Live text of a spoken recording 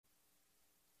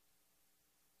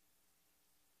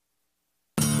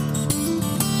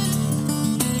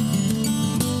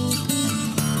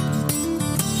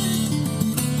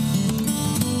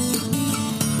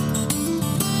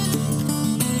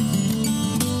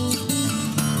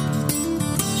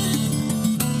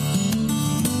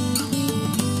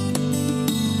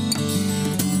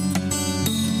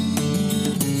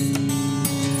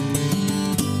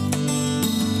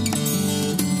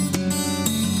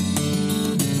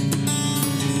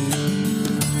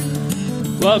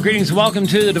Well, greetings and welcome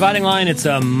to the Dividing Line. It's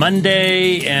a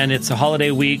Monday and it's a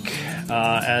holiday week.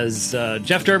 As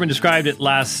Jeff Durbin described it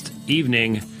last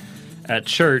evening at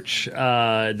church,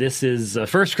 this is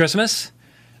first Christmas,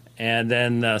 and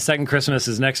then second Christmas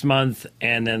is next month,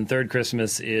 and then third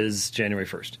Christmas is January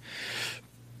 1st.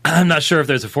 I'm not sure if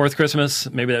there's a fourth Christmas.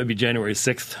 Maybe that would be January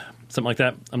 6th, something like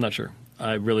that. I'm not sure.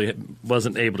 I really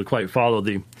wasn't able to quite follow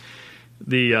the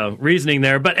reasoning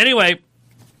there. But anyway,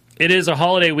 it is a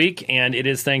holiday week, and it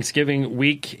is Thanksgiving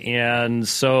week, and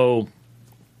so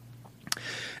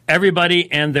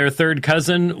everybody and their third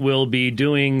cousin will be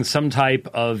doing some type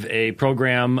of a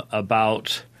program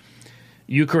about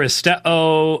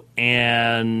Eucharisteo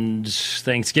and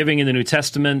Thanksgiving in the New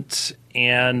Testament,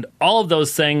 and all of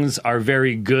those things are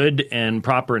very good and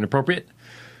proper and appropriate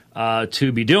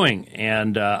to be doing,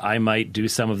 and I might do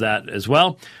some of that as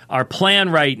well. Our plan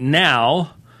right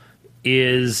now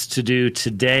is to do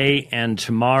today and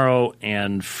tomorrow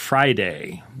and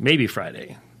Friday, maybe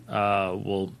Friday.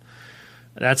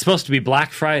 That's supposed to be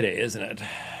Black Friday, isn't it?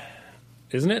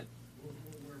 Isn't it?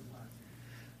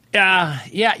 Yeah.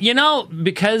 You know,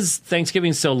 because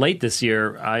Thanksgiving's so late this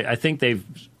year, I think they've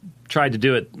tried to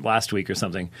do it last week or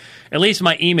something. At least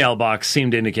my email box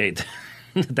seemed to indicate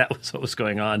that was what was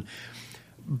going on.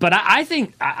 But I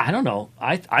think, I don't know,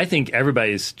 I think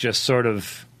everybody's just sort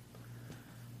of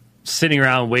sitting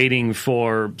around waiting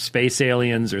for space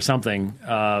aliens or something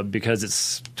because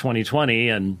it's 2020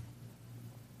 and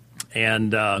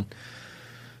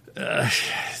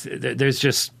there's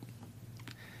just,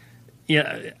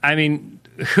 I mean,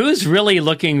 who's really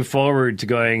looking forward to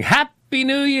going Happy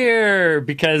New Year?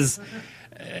 Because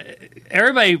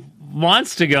everybody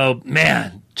wants to go,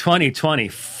 man, 2020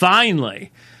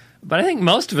 finally. But I think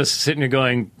most of us are sitting here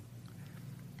going,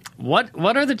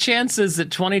 What are the chances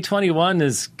that 2021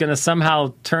 is going to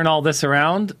somehow turn all this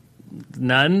around?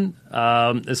 None,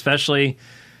 especially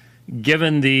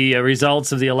given the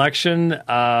results of the election.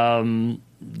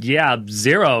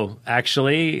 Zero,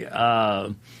 actually.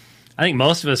 I think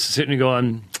most of us are sitting here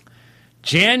going,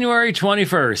 January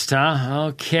 21st, huh?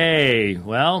 Okay,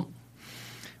 well,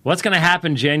 what's going to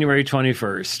happen January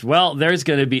 21st? Well, there's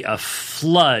going to be a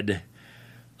flood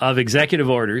of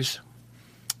executive orders,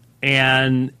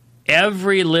 and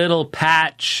every little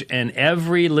patch and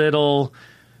every little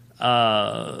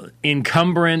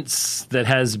encumbrance that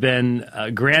has been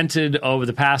granted over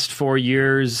the past 4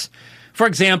 years. For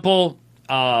example,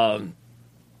 not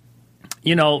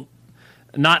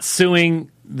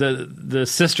suing the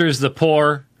sisters, the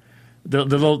poor, the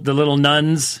little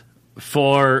nuns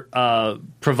for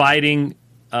providing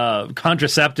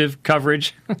contraceptive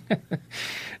coverage.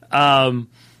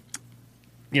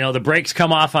 The brakes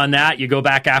come off on that. You go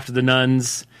back after the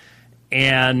nuns.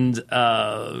 And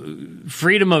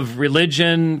freedom of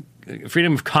religion,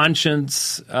 freedom of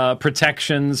conscience,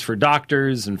 protections for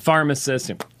doctors and pharmacists,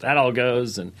 that all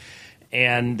goes. All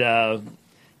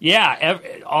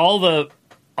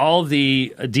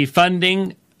the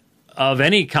defunding of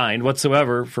any kind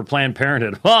whatsoever for Planned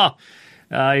Parenthood. Well,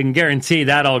 I can guarantee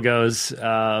that all goes.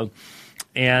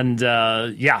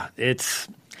 It's...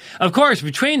 Of course,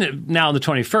 between now and the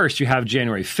 21st, you have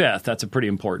January 5th. That's a pretty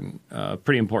important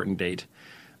date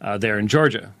there in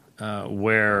Georgia,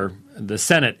 where the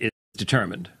Senate is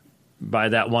determined by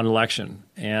that one election.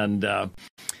 And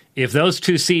if those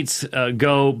two seats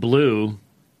go blue,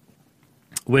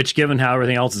 which, given how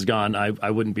everything else has gone,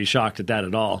 I wouldn't be shocked at that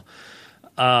at all.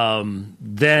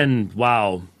 Then,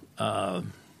 wow,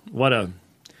 what a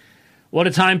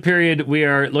time period we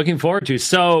are looking forward to.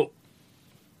 So.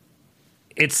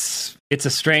 It's a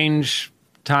strange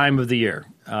time of the year.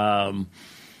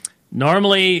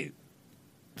 Normally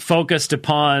focused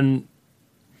upon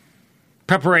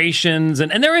preparations,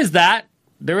 and there is that.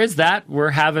 We're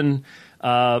having,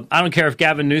 I don't care if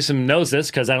Gavin Newsom knows this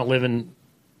because I don't live in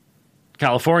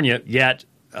California yet,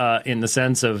 in the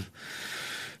sense of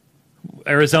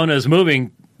Arizona is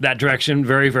moving that direction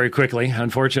very, very quickly,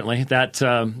 unfortunately.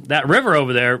 That river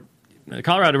over there, the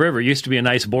Colorado River, used to be a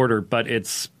nice border, but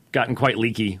it's gotten quite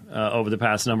leaky over the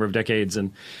past number of decades,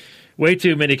 and way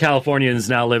too many Californians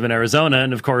now live in Arizona.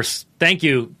 And of course, thank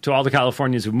you to all the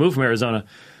Californians who moved from Arizona,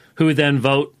 who then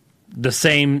vote the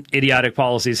same idiotic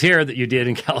policies here that you did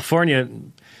in California,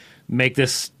 make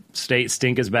this state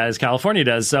stink as bad as California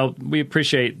does. So we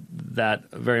appreciate that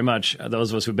very much,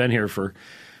 those of us who've been here for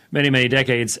many, many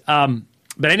decades. But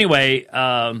anyway,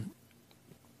 we're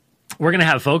going to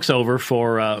have folks over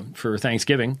for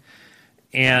Thanksgiving.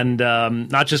 And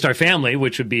not just our family,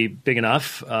 which would be big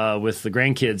enough with the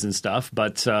grandkids and stuff,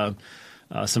 but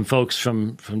some folks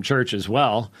from church as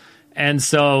well. And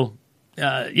so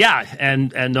Yeah,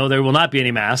 and no, there will not be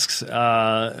any masks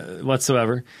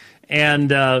whatsoever, and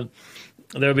there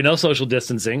will be no social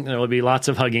distancing. There will be lots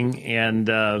of hugging,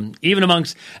 and even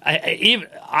amongst,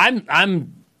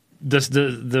 I'm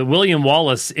the William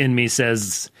Wallace in me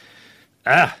says,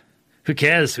 who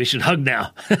cares? We should hug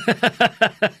now.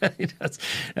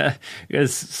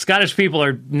 Because Scottish people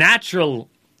are natural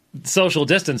social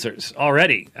distancers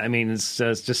already. I mean, it's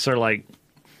just sort of like,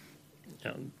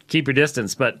 keep your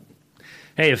distance, but.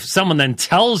 Hey, if someone then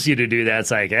tells you to do that,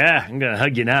 it's like, I'm going to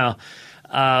hug you now.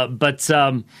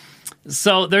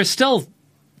 So there's still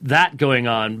that going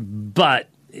on, but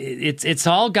it's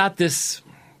all got this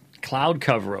cloud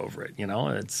cover over it.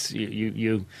 It's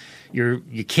you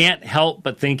can't help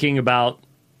but thinking about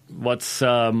what's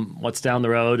down the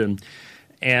road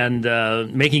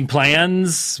and making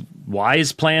plans,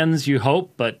 wise plans, you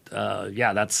hope. But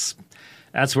that's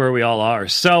where we all are.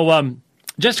 So.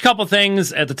 Just a couple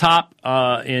things at the top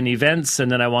in events, and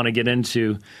then I want to get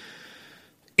into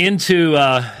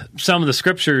some of the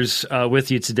scriptures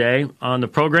with you today on the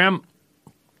program.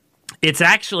 It's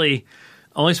actually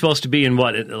only supposed to be in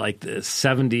like the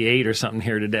 78 or something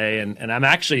here today, and I'm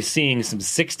actually seeing some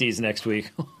 60s next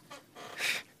week.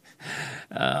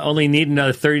 Only need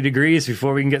another 30 degrees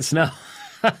before we can get snow.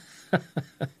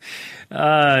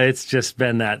 It's just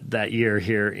been that year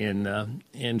here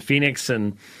in Phoenix,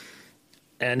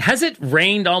 and has it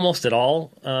rained almost at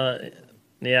all?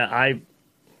 Yeah. I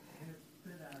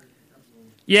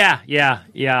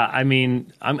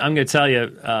mean, I'm going to tell you,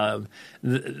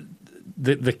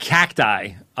 the cacti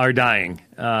are dying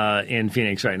in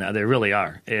Phoenix right now. They really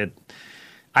are.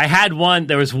 I had one.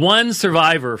 There was one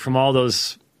survivor from all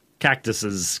those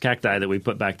cacti that we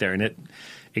put back there, and it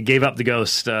gave up the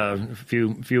ghost a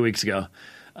few weeks ago,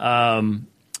 and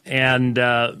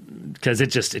because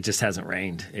it just hasn't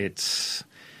rained.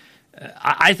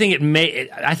 I think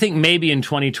maybe in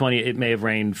 2020 it may have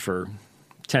rained for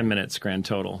 10 minutes grand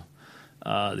total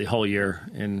the whole year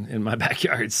in my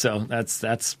backyard. So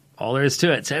that's all there is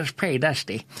to it. So it was pretty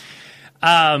dusty.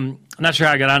 I'm not sure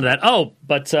how I got onto that. Oh,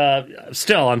 but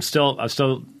I'm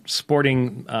still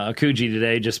sporting a Coogee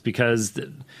today just because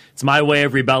it's my way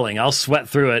of rebelling. I'll sweat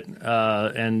through it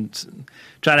and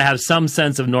try to have some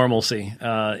sense of normalcy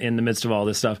in the midst of all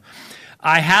this stuff.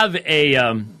 I have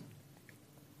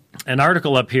an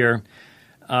article up here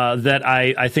that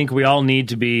I think we all need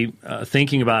to be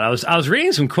thinking about. I was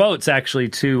reading some quotes actually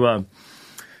to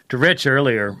Rich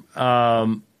earlier,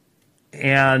 and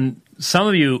some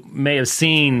of you may have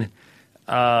seen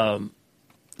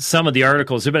some of the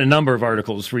articles. There have been a number of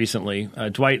articles recently.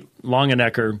 Dwight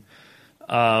Longenecker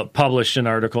published an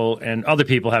article, and other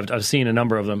people I've seen a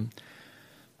number of them,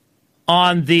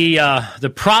 on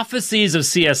the prophecies of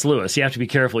C.S. Lewis. You have to be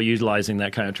careful utilizing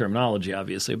that kind of terminology,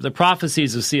 obviously. But the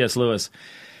prophecies of C.S. Lewis.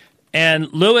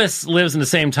 And Lewis lives in the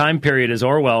same time period as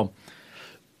Orwell,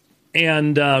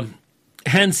 and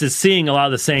hence is seeing a lot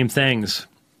of the same things,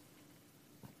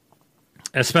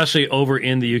 especially over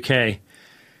in the UK.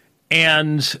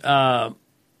 And some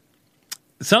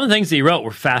of the things that he wrote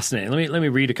were fascinating. Let me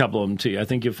read a couple of them to you. I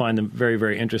think you'll find them very,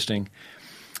 very interesting.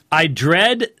 I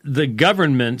dread the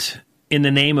government in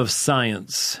the name of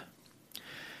science.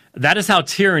 That is how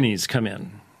tyrannies come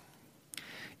in.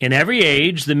 In every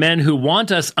age, the men who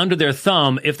want us under their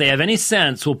thumb, if they have any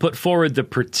sense, will put forward the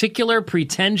particular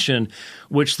pretension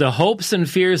which the hopes and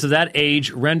fears of that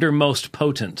age render most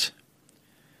potent.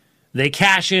 They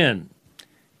cash in.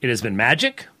 It has been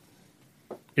magic.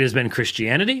 It has been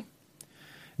Christianity.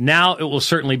 Now it will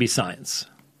certainly be science.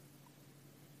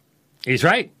 He's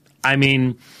right. I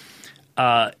mean,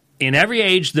 in every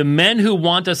age, the men who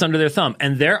want us under their thumb,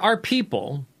 and there are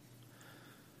people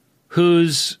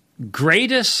whose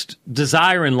greatest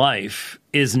desire in life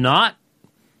is not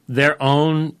their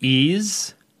own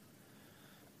ease,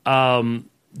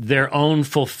 their own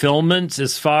fulfillment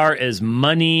as far as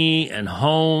money and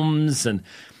homes. And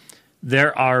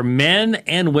there are men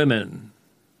and women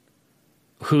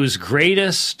whose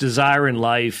greatest desire in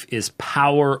life is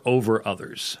power over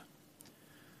others,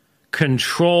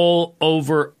 control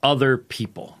over other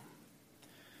people.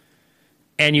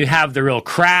 And you have the real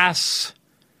crass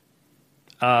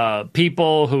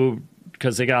people who,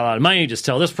 because they got a lot of money, just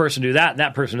tell this person to do that and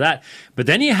that person to do that. But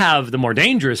then you have the more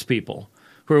dangerous people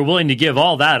who are willing to give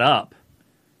all that up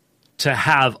to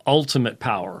have ultimate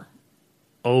power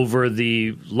over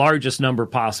the largest number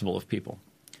possible of people.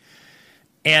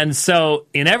 And so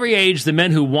in every age, the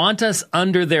men who want us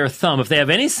under their thumb, if they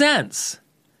have any sense,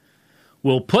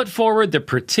 will put forward the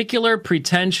particular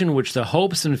pretension which the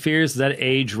hopes and fears of that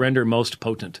age render most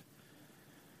potent.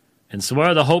 And so what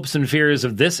are the hopes and fears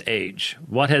of this age?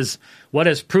 What has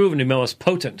proven to be most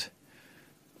potent?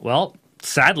 Well,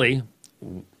 sadly,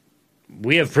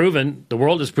 we have proven, the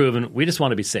world has proven, we just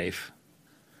want to be safe.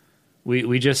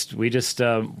 We just want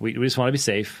to be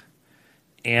safe,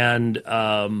 and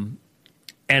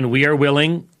we are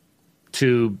willing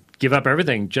to give up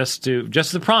everything just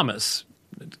the promise.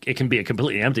 It can be a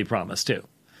completely empty promise too,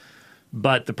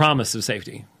 but the promise of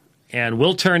safety. And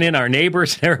we'll turn in our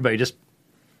neighbors and everybody.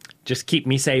 Just keep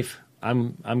me safe.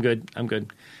 I'm good. I'm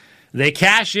good. They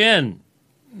cash in.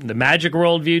 The magic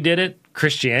worldview did it.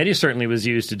 Christianity certainly was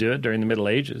used to do it during the Middle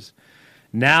Ages.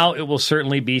 Now it will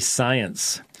certainly be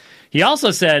science. He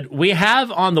also said, we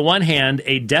have on the one hand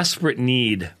a desperate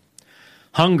need,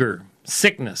 hunger,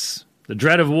 sickness, the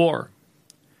dread of war.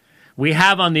 We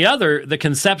have on the other the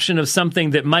conception of something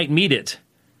that might meet it,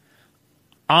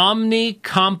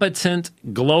 omnicompetent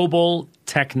global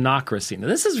technocracy. Now,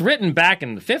 this is written back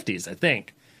in the 50s, I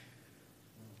think.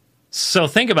 So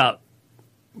think about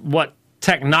what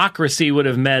technocracy would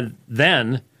have meant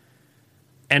then,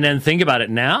 and then think about it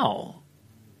now.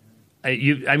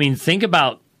 Think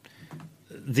about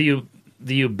the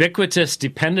ubiquitous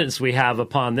dependence we have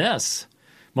upon this.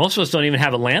 Most of us don't even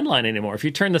have a landline anymore. If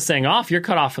you turn this thing off, you're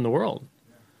cut off from the world.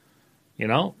 You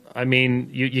know?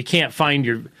 You can't find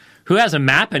your... Who has a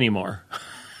map anymore?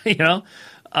 You'd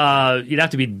have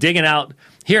to be digging out...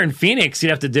 Here in Phoenix, you'd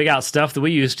have to dig out stuff that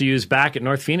we used to use back at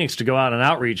North Phoenix to go out on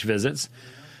outreach visits.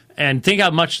 And think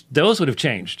how much those would have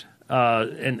changed.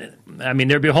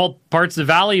 There'd be whole parts of the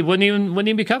valley wouldn't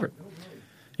even be covered.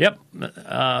 Yep.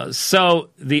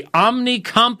 So the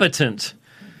omnicompetent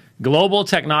global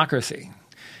technocracy.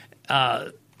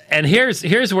 And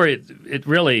here's where it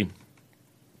really,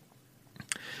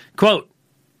 quote,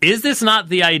 is this not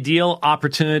the ideal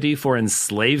opportunity for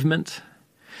enslavement?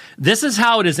 This is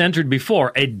how it has entered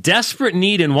before, a desperate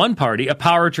need in one party, a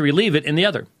power to relieve it in the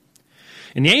other.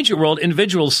 In the ancient world,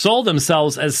 individuals sold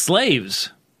themselves as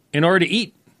slaves in order to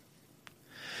eat.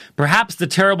 Perhaps the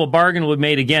terrible bargain would be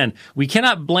made again. We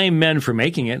cannot blame men for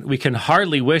making it. We can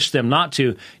hardly wish them not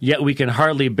to, yet we can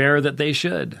hardly bear that they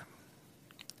should.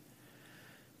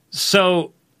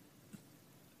 So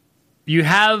you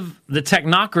have the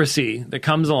technocracy that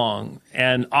comes along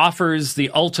and offers the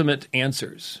ultimate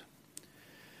answers.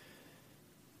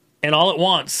 And all it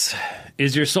wants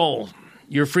is your soul,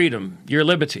 your freedom, your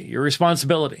liberty, your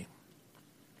responsibility.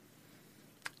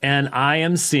 And I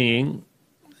am seeing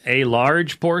a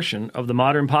large portion of the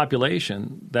modern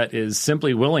population that is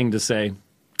simply willing to say,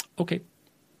 okay.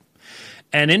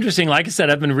 And interesting, like I said,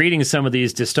 I've been reading some of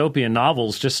these dystopian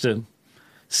novels just to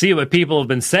see what people have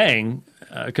been saying,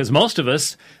 because most of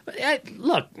us in the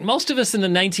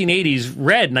 1980s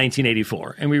read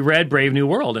 1984, and we read Brave New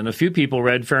World, and a few people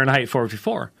read Fahrenheit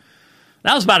 454.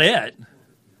 That was about it.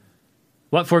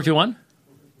 What, 451?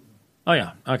 Oh,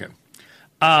 yeah, okay.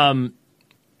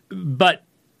 But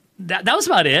that was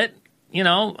about it,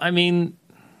 and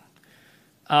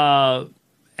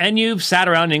you sat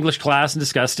around in English class and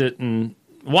discussed it and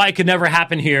why it could never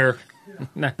happen here,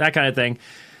 that kind of thing,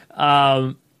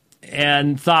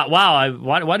 and thought, wow,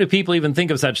 why do people even think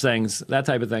of such things, that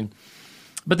type of thing.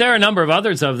 But there are a number of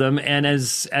others of them, and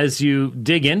as you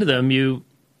dig into them, you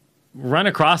run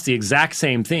across the exact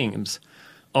same themes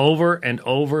over and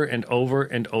over and over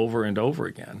and over and over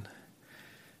again.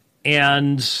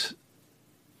 And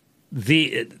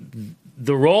the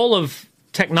role of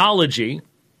technology,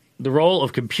 the role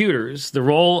of computers, the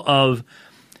role of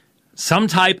some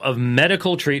type of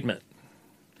medical treatment,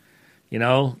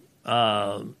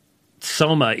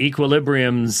 soma,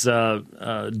 equilibrium's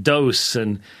dose,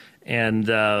 and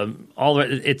all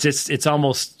of it. It's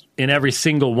almost in every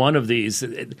single one of these.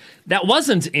 That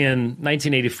wasn't in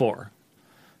 1984,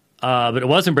 but it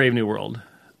was in Brave New World.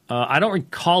 I don't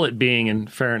recall it being in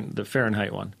the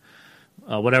Fahrenheit one.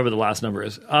 Whatever the last number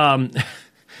is,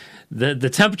 the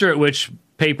temperature at which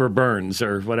paper burns,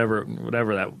 or whatever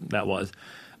that was,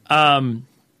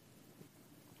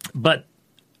 but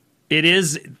it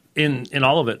is in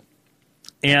all of it.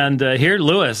 And here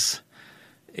Lewis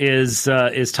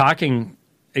is talking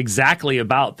exactly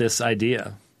about this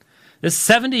idea. This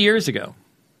 70 years ago.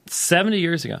 70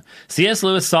 years ago. C.S.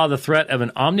 Lewis saw the threat of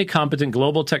an omnicompetent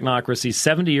global technocracy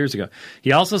 70 years ago.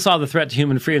 He also saw the threat to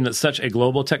human freedom that such a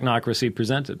global technocracy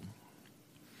presented.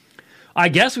 I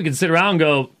guess we could sit around and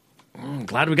go,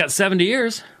 glad we got 70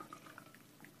 years.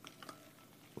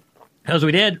 Because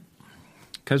we did.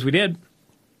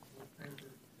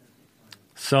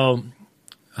 So,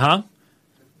 huh?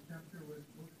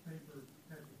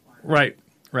 Right.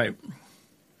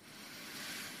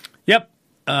 Yep.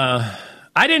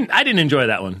 I didn't enjoy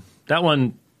that one. That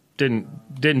one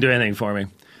didn't do anything for me.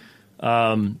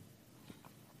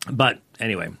 But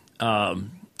anyway,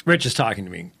 Rich is talking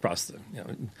to me across the.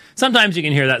 Sometimes you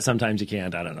can hear that, sometimes you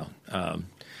can't. I don't know.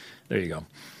 There you go.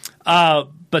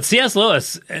 But C.S.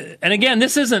 Lewis, and again,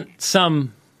 this isn't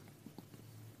some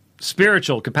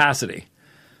spiritual capacity.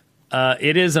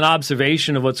 It is an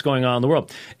observation of what's going on in the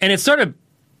world, and it sort of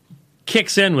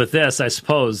kicks in with this, I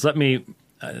suppose. Let me.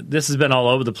 This has been all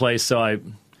over the place, so I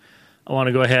want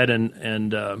to go ahead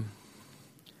and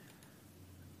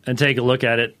take a look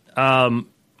at it.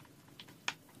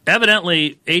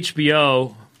 Evidently,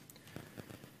 HBO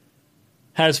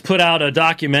has put out a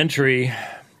documentary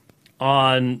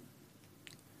on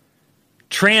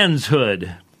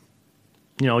transhood.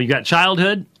 You got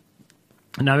childhood,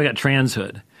 and now we got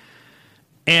transhood.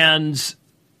 And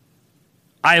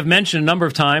I have mentioned a number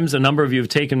of times, a number of you have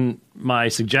taken my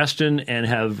suggestion and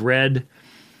have read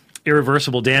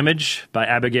Irreversible Damage by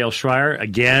Abigail Shrier.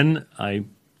 Again, I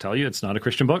tell you, it's not a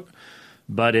Christian book,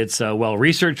 but it's a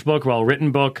well-researched book,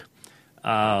 well-written book.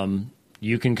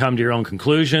 You can come to your own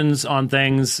conclusions on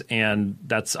things, and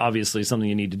that's obviously something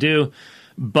you need to do.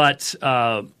 But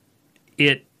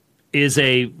it is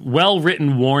a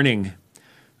well-written warning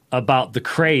about the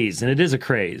craze, and it is a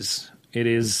craze. It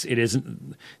is.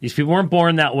 These people weren't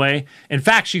born that way. In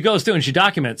fact, she goes through and she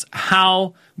documents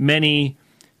how many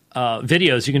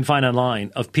videos you can find online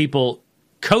of people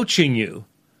coaching you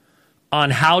on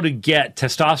how to get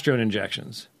testosterone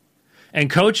injections and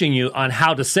coaching you on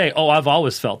how to say, "Oh, I've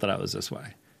always felt that I was this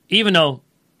way," even though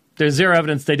there's zero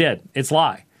evidence they did. It's a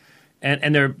lie.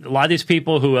 And there are a lot of these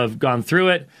people who have gone through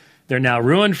it. They're now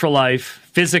ruined for life,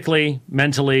 physically,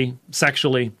 mentally,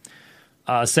 sexually,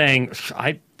 saying,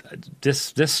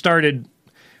 This started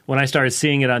when I started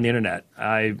seeing it on the internet.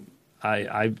 I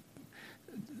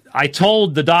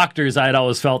told the doctors I had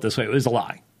always felt this way. It was a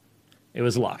lie. It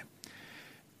was a lie.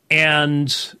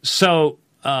 And so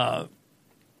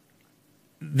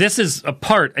this is a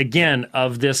part, again,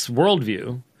 of this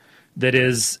worldview that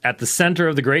is at the center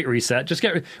of the Great Reset.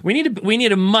 We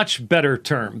need a much better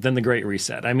term than the Great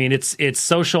Reset. I mean, it's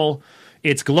social,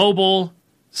 it's global,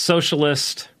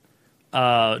 socialist,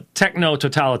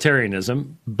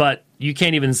 techno-totalitarianism, but you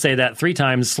can't even say that 3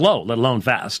 times slow, let alone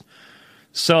fast.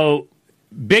 So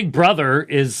Big Brother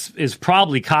is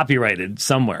probably copyrighted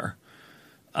somewhere.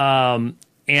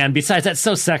 And besides, that's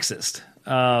so sexist.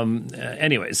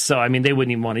 Anyways, so, I mean, they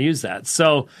wouldn't even want to use that.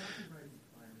 So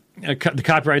the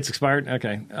copyright's expired?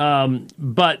 Okay.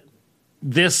 But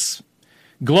this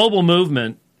global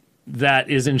movement that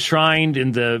is enshrined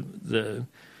in the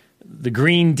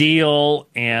Green Deal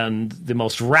and the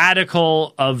most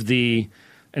radical of the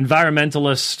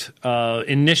environmentalist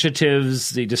initiatives,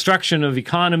 the destruction of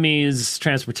economies,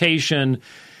 transportation,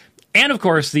 and, of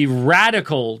course, the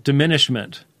radical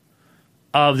diminishment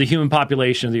of the human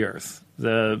population of the earth.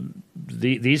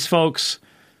 These folks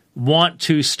want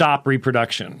to stop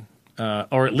reproduction,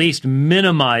 or at least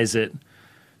minimize it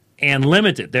and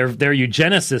limit it. They're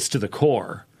eugenicists to the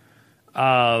core.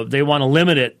 They want to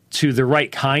limit it to the right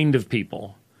kind of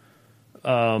people,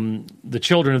 the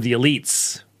children of the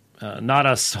elites, not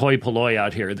us hoi polloi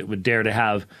out here that would dare to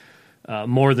have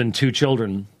more than 2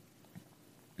 children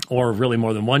or really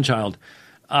more than 1 child.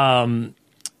 And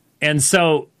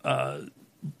so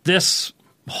this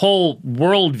whole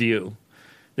worldview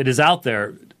that is out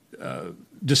there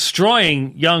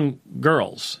destroying young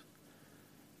girls,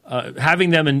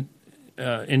 having them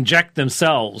inject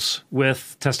themselves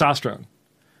with testosterone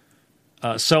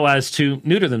so as to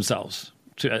neuter themselves,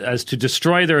 as to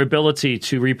destroy their ability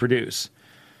to reproduce.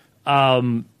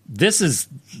 This is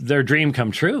their dream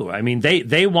come true. I mean,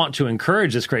 they want to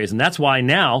encourage this craze, and that's why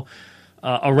now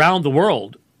around the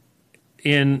world,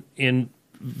 in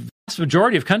vast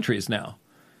majority of countries now,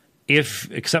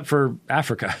 except for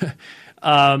Africa,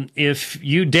 if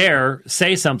you dare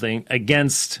say something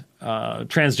against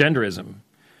transgenderism,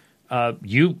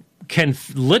 you can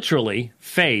literally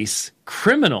face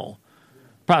criminal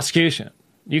prosecution.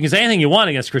 You can say anything you want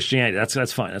against Christianity.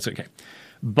 That's fine. That's okay.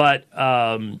 But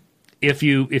if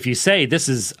you say this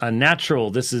is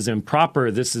unnatural, this is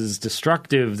improper, this is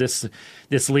destructive, this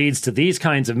leads to these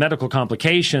kinds of medical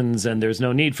complications, and there's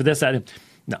no need for this, no,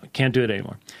 can't do it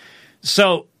anymore.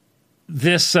 So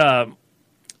this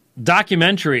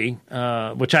documentary,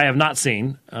 which I have not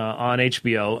seen on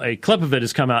HBO, a clip of it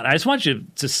has come out. I just want you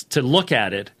to look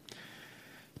at it.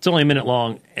 It's only a minute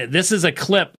long. This is a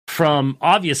clip from,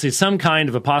 obviously, some kind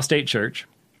of apostate church.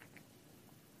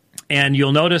 And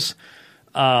you'll notice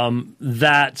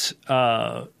that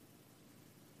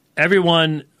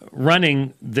everyone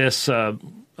running this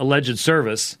alleged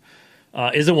service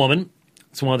is a woman.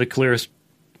 It's one of the clearest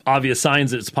obvious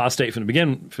signs that it's apostate from the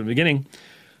beginning.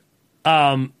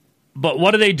 But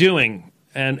what are they doing?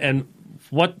 And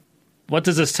what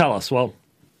does this tell us? Well,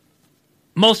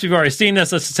 most of you have already seen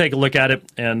this. Let's just take a look at it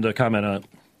and comment on it.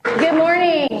 Good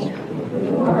morning.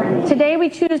 Today we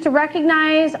choose to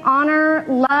recognize, honor,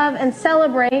 love, and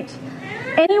celebrate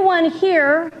anyone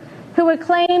here who would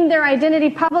claim their identity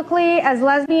publicly as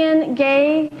lesbian,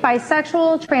 gay,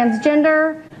 bisexual,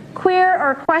 transgender, queer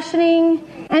or questioning,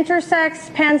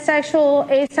 intersex, pansexual,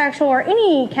 asexual, or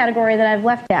any category that I've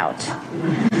left out.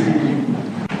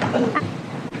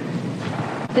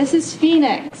 This is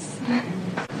Phoenix.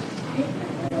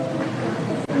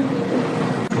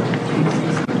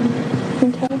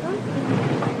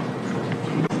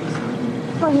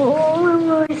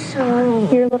 Oh, I'm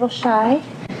sorry. You're a little shy.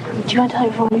 Do you want to tell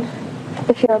everyone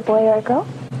if you're a boy or a girl?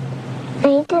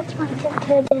 I just want to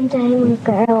tell them that I'm a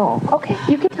girl. Okay,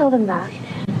 you can tell them that.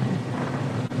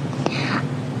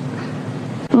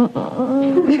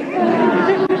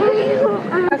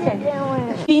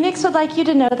 Okay. Phoenix would like you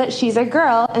to know that she's a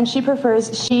girl and she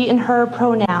prefers she and her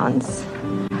pronouns.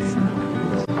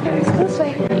 This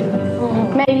way.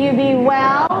 May you be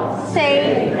well,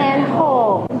 safe, and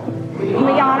whole.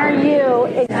 We honor you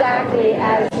exactly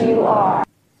as you are.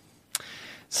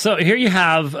 So here you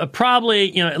have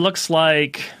probably, it looks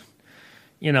like,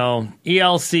 ELCA,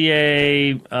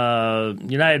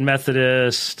 United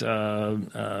Methodist,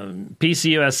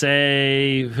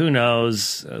 PCUSA, who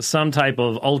knows, some type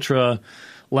of ultra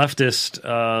leftist,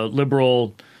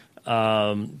 liberal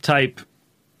type,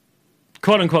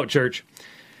 quote unquote, church.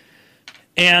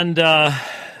 And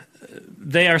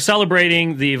they are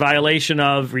celebrating the violation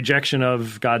of rejection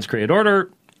of God's created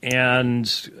order. And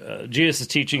Jesus is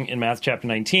teaching in Matthew chapter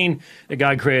 19 that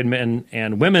God created men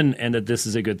and women and that this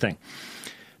is a good thing.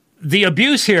 The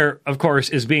abuse here, of course,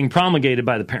 is being promulgated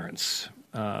by the parents,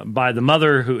 by the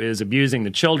mother who is abusing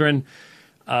the children.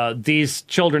 These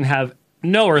children have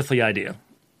no earthly idea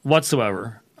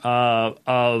whatsoever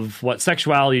of what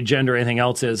sexuality, gender, anything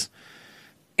else is.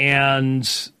 And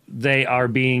they are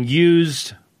being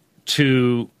used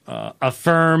to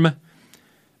affirm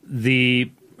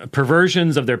the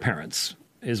perversions of their parents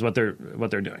is what they're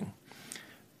doing.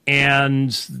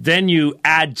 And then you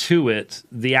add to it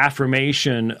the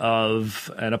affirmation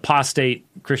of an apostate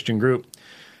Christian group,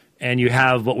 and you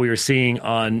have what we were seeing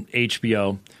on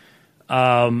HBO.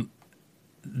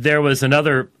 There was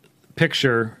another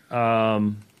picture.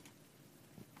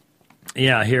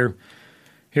 Here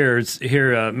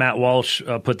Matt Walsh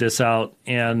put this out,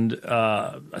 and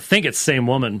I think it's the same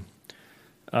woman.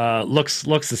 Looks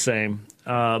the same.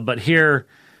 But here,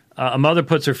 a mother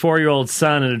puts her 4-year-old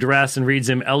son in a dress and reads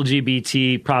him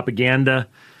LGBT propaganda.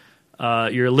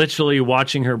 You're literally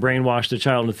watching her brainwash the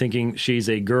child into thinking she's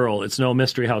a girl. It's no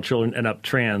mystery how children end up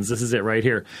trans. This is it right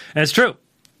here. And it's true.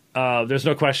 There's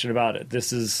no question about it.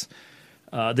 This is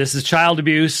child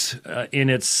abuse in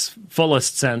its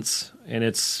fullest sense, in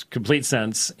its complete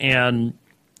sense. And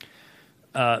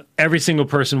every single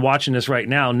person watching this right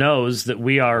now knows that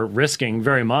we are risking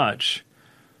very much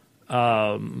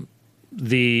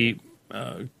the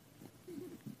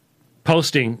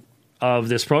posting of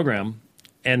this program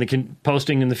and the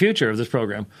posting in the future of this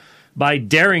program by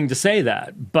daring to say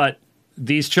that. But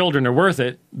these children are worth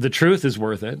it. The truth is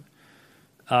worth it.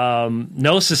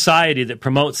 No society that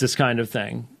promotes this kind of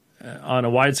thing on a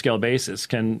wide-scale basis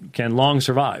can long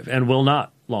survive and will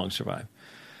not long survive.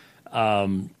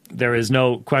 There is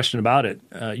no question about it.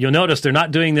 You'll notice they're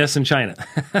not doing this in China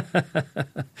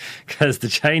because the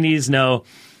Chinese know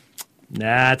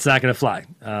that's not going to fly.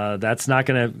 That's not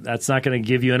going to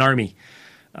give you an army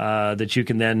that you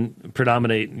can then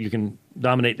predominate. You can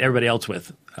dominate everybody else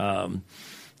with. But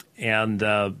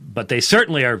they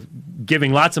certainly are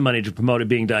giving lots of money to promote it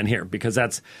being done here because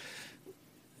that's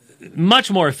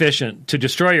much more efficient to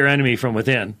destroy your enemy from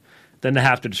within than to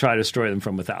have to try to destroy them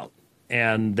from without.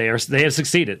 And they have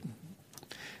succeeded.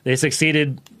 They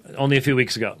succeeded only a few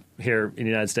weeks ago here in the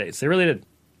United States. They really did.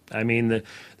 I mean,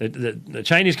 the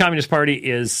Chinese Communist Party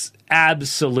is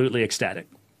absolutely ecstatic.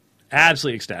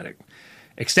 Absolutely ecstatic.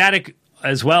 Ecstatic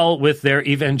as well with their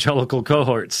evangelical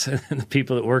cohorts and the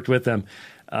people that worked with them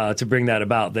to bring that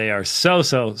about. They are so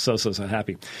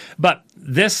happy. But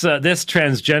this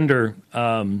transgender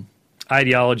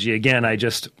ideology, again, I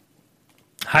just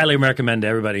highly recommend to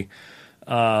everybody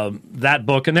that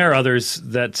book, and there are others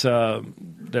that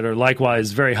are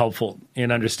likewise very helpful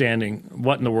in understanding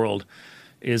what in the world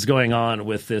is going on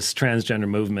with this transgender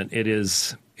movement. It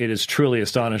is truly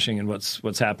astonishing in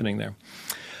what's happening there.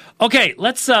 Okay,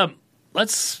 let's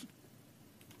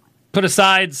put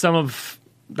aside some of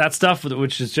that stuff,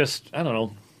 which is just, I don't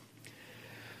know.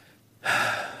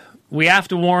 we have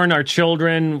to warn our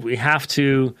children. We have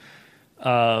to,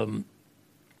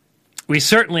 we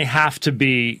certainly have to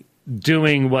be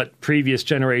doing what previous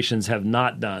generations have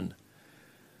not done.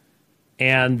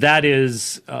 And that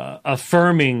is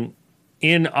affirming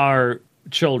in our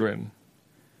children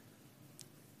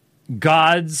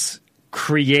God's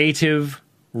creative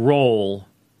role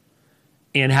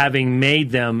in having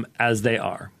made them as they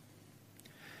are.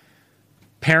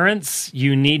 Parents,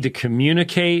 you need to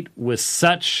communicate with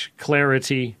such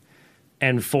clarity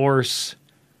and force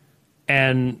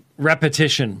and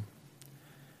repetition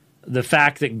the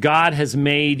fact that God has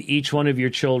made each one of your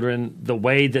children the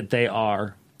way that they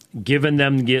are, given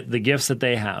them the gifts that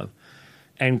they have,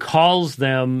 and calls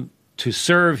them to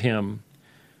serve Him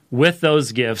with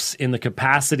those gifts in the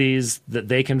capacities that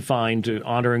they can find to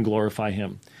honor and glorify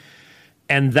Him.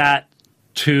 And that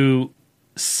to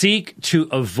seek to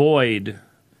avoid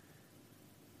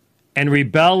and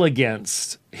rebel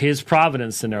against His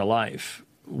providence in their life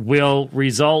will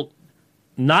result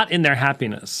not in their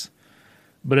happiness,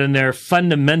 but in their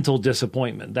fundamental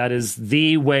disappointment. That is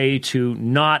the way to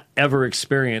not ever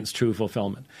experience true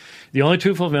fulfillment. The only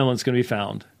true fulfillment is going to be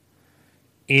found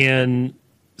in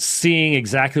seeing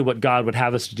exactly what God would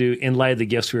have us to do in light of the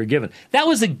gifts we were given. That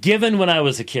was a given when I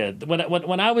was a kid.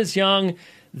 When I was young,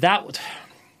 that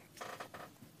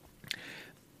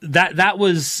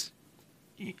was,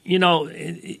 you know,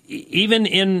 even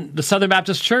in the Southern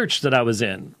Baptist Church that I was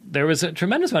in, there was a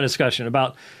tremendous amount of discussion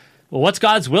about, well, what's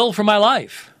God's will for my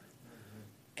life?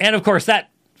 And of course, that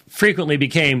frequently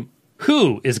became,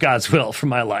 who is God's will for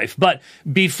my life? But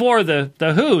before the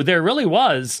who, there really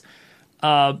was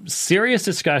serious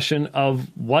discussion of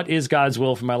what is God's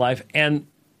will for my life. And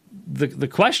the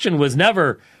question was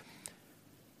never,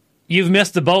 you've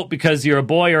missed the boat because you're a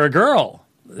boy or a girl.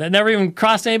 That never even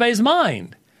crossed anybody's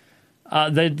mind.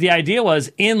 The idea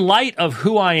was, in light of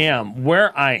who I am,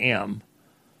 where I am,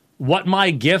 what my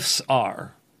gifts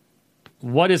are,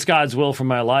 what is God's will for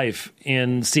my life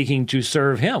in seeking to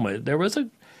serve Him? There was a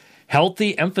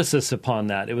healthy emphasis upon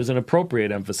that. It was an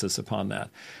appropriate emphasis upon that.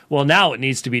 Well, now it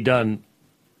needs to be done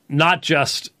not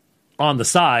just on the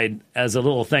side as a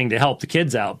little thing to help the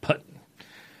kids out, but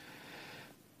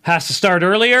has to start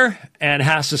earlier and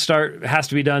has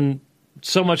to be done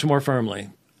so much more firmly.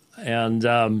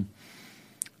 And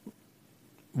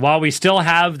while we still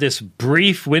have this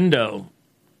brief window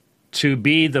to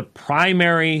be the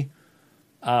primary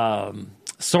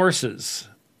sources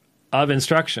of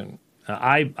instruction,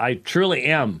 I truly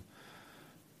am.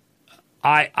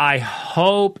 I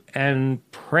hope and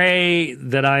pray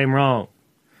that I am wrong.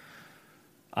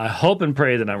 I hope and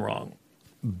pray that I'm wrong.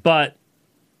 But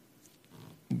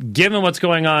given what's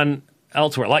going on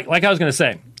elsewhere, like I was going to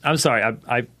say, I'm sorry,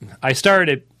 I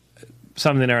started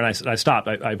something there and I stopped.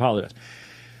 I apologize.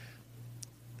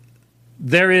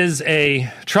 There is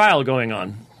a trial going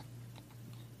on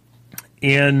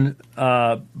in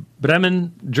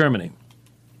Bremen, Germany.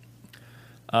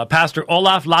 Pastor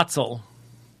Olaf Latzel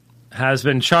has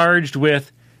been charged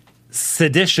with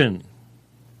sedition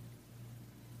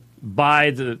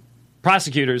by the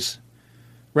prosecutors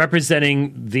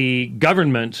representing the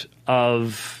government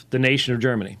of the nation of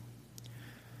Germany.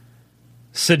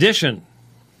 Sedition.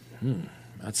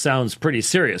 That sounds pretty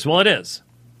serious. Well, it is.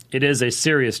 It is a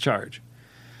serious charge.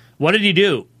 What did he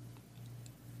do?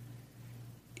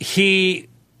 He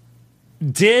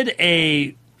did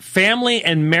a family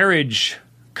and marriage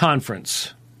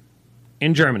conference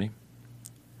in Germany,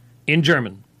 in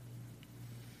German.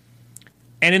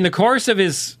 And in the course of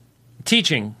his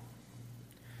teaching,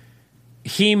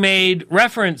 he made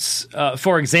reference,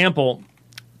 for example,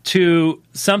 to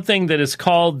something that is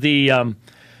called the, I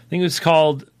think it's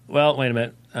called, well, wait a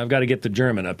minute, I've got to get the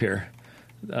German up here.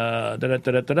 There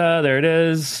it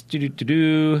is.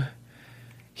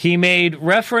 He made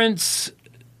reference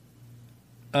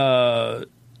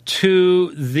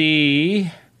to the,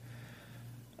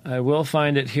 I will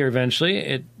find it here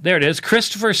eventually. There it is,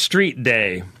 Christopher Street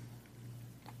Day.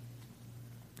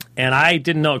 And I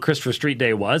didn't know what Christopher Street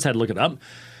Day was, had to look it up.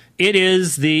 It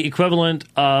is the equivalent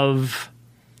of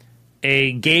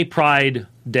a gay pride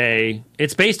day.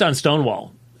 It's based on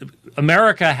Stonewall.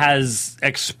 America has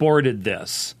exported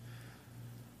this.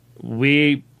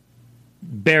 We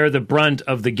bear the brunt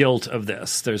of the guilt of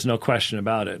this. There's no question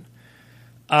about it.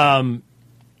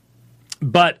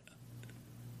 But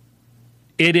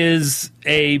it is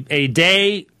a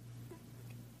day,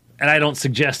 and I don't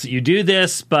suggest that you do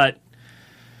this, but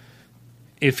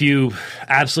if you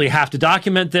absolutely have to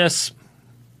document this,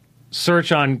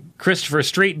 search on Christopher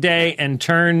Street Day and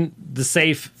turn the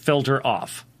safe filter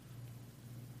off.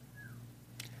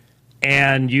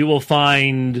 And you will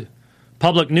find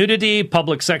Public nudity,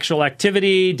 public sexual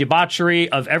activity, debauchery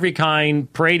of every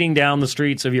kind parading down the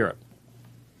streets of Europe.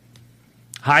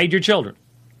 Hide your children.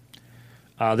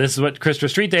 This is what Christopher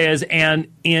Street Day is.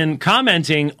 And in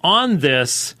commenting on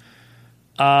this,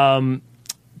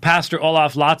 Pastor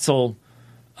Olaf Latzel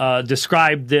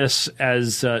described this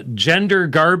as gender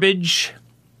garbage,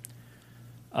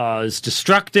 as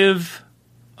destructive.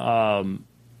 Believe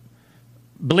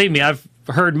me, I've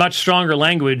heard much stronger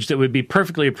language that would be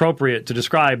perfectly appropriate to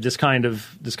describe this kind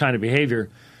of behavior,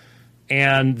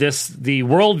 and the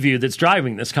worldview that's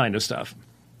driving this kind of stuff.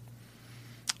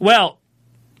 Well,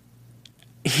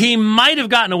 he might have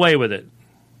gotten away with it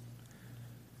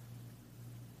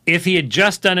if he had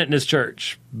just done it in his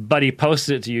church, but he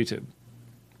posted it to YouTube.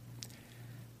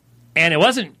 And it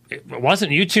wasn't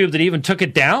YouTube that even took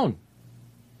it down,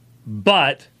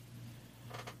 but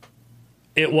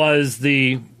it was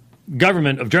the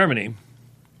government of Germany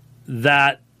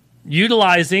that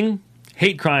utilizing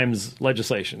hate crimes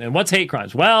legislation. And what's hate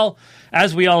crimes? Well,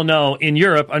 as we all know, in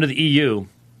Europe, under the EU,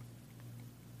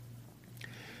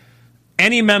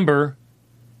 any member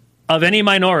of any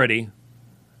minority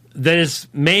that is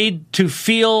made to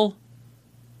feel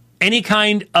any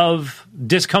kind of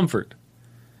discomfort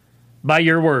by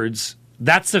your words,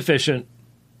 that's sufficient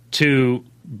to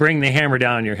bring the hammer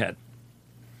down on your head.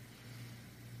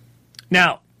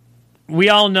 Now, we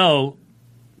all know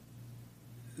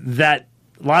that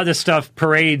a lot of this stuff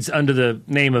parades under the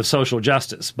name of social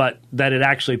justice, but that it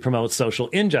actually promotes social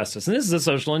injustice. And this is a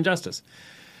social injustice.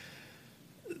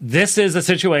 This is a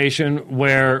situation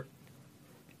where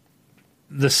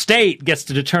the state gets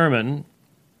to determine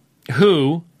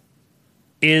who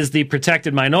is the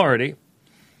protected minority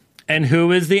and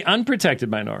who is the unprotected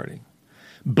minority.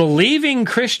 Believing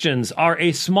Christians are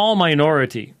a small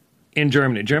minority in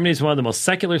Germany. Germany is one of the most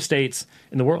secular states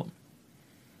in the world,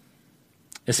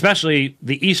 especially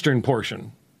the eastern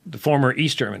portion, the former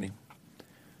East Germany.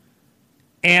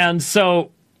 And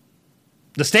so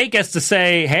the state gets to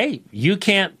say, hey, you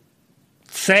can't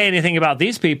say anything about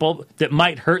these people that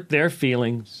might hurt their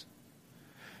feelings.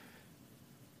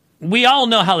 We all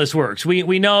know how this works.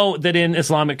 We know that in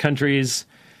Islamic countries,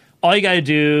 all you got to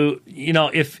do,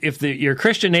 if your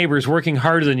Christian neighbor is working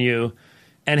harder than you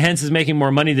and hence is making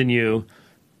more money than you,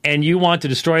 and you want to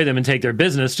destroy them and take their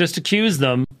business, just accuse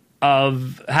them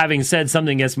of having said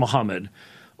something against Muhammad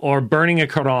or burning a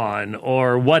Quran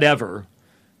or whatever,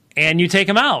 and you take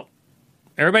them out.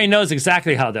 Everybody knows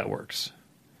exactly how that works.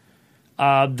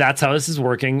 That's how this is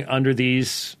working under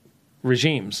these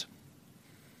regimes.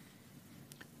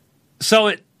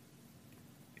 So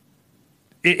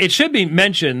it should be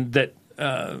mentioned that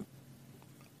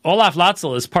Olaf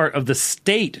Latzel is part of the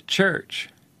state church,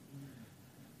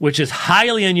 which is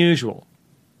highly unusual.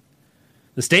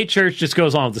 The state church just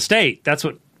goes on with the state. That's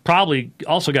what probably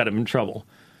also got him in trouble,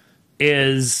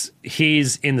 is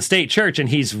he's in the state church and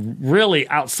he's really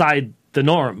outside the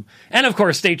norm. And of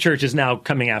course, state church is now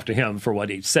coming after him for what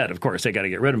he said. Of course, they got to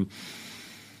get rid of him.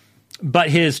 But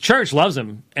his church loves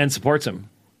him and supports him.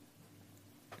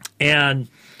 And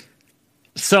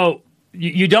so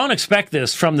you don't expect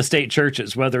this from the state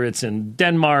churches, whether it's in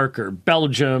Denmark or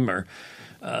Belgium or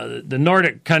the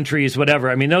Nordic countries,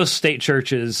 whatever. I mean, those state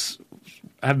churches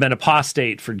have been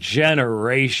apostate for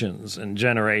generations and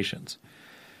generations.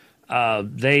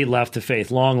 They left the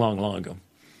faith long, long, long ago.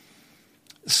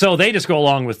 So they just go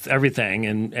along with everything,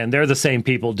 and they're the same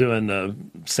people doing the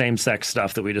same-sex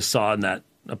stuff that we just saw in that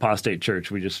apostate church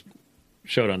we just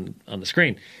showed on the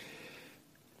screen.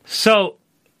 So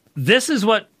this is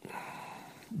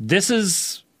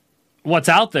what's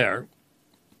out there.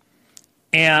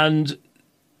 And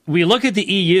we look at the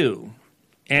EU,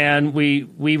 and we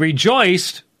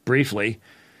rejoiced briefly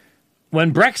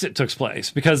when Brexit took place,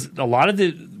 because a lot of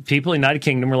the people in the United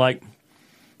Kingdom were like,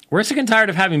 we're sick and tired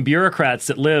of having bureaucrats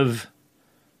that live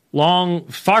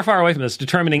far, far away from us,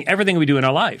 determining everything we do in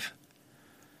our life.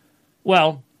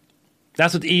 Well,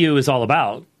 that's what the EU is all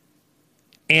about.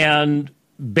 And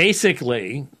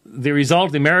basically, the result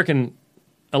of the American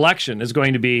election is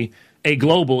going to be a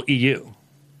global EU,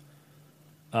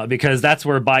 because that's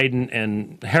where Biden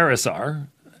and Harris are.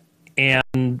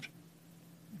 And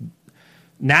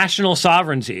national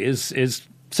sovereignty is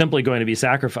simply going to be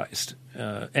sacrificed.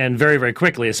 And very, very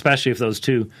quickly, especially if those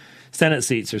 2 Senate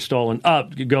seats are stolen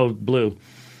up, go blue.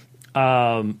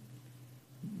 The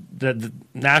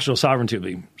national sovereignty will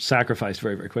be sacrificed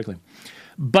very, very quickly.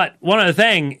 But one other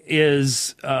thing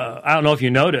is, I don't know if you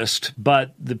noticed,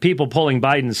 but the people pulling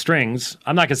Biden's strings,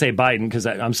 I'm not going to say Biden because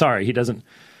I'm sorry, he doesn't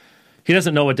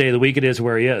know what day of the week it is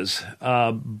where he is.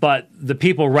 But the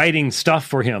people writing stuff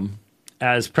for him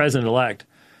as president-elect,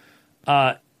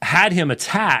 had him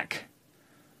attack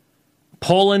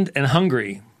Poland and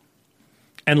Hungary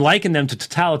and liken them to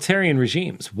totalitarian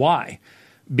regimes. Why?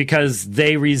 Because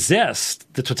they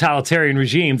resist the totalitarian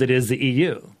regime that is the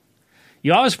EU.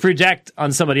 You always project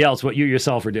on somebody else what you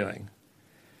yourself are doing.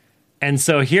 And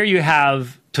so here you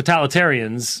have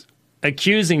totalitarians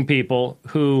accusing people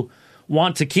who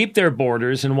want to keep their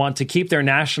borders and want to keep their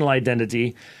national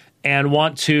identity and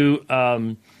want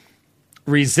to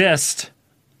resist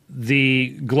the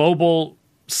global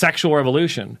sexual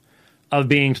revolution of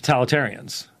being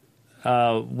totalitarians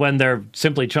when they're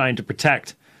simply trying to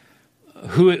protect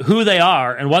who they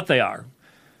are and what they are,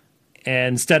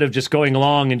 instead of just going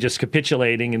along and just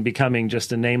capitulating and becoming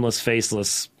just a nameless,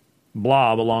 faceless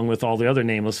blob along with all the other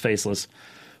nameless, faceless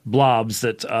blobs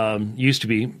that used to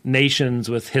be nations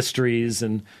with histories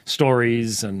and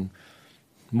stories and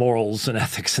morals and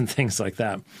ethics and things like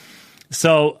that.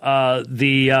 So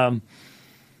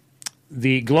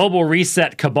the global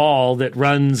reset cabal that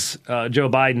runs Joe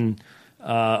Biden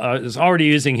is already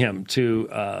using him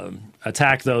to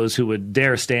attack those who would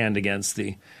dare stand against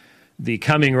the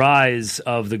coming rise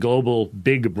of the global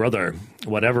big brother,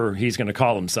 whatever he's going to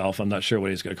call himself. I'm not sure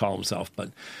what he's going to call himself, but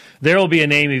there will be a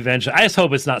name eventually. I just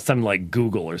hope it's not something like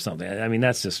Google or something. I mean,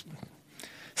 that's just...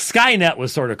 Skynet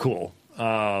was sort of cool,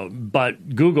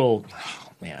 but Google,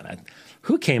 man,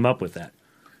 who came up with that?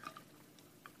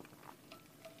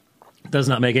 Does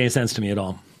not make any sense to me at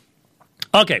all.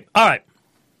 Okay, all right.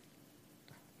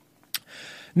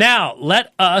 Now,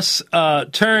 let us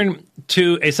turn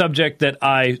to a subject that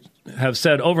I have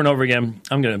said over and over again.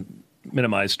 I'm going to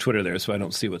minimize Twitter there so I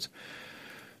don't see what's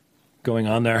going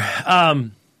on there.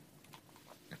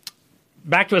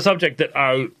 Back to a subject that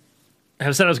I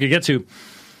have said I was going to get to.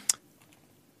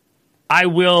 I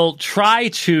will try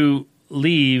to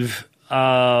leave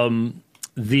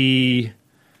the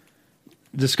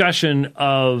discussion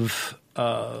of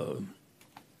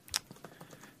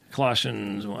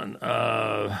Colossians 1.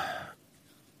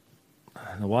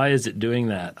 Why is it doing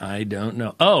that? I don't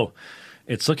know. Oh,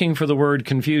 it's looking for the word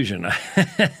confusion.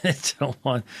 I don't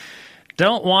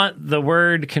want the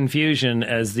word confusion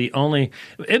as the only...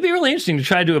 It'd be really interesting to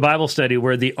try to do a Bible study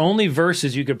where the only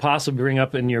verses you could possibly bring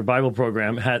up in your Bible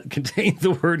program contained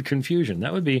the word confusion.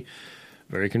 That would be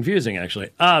very confusing, actually.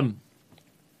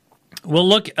 We'll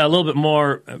look a little bit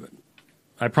more,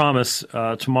 I promise,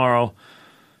 tomorrow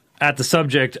at the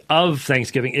subject of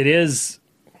Thanksgiving. It is,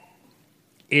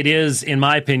 in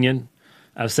my opinion,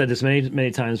 I've said this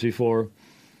many times before,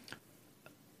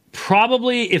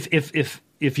 probably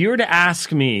if you were to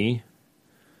ask me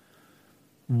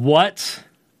what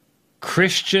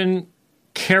Christian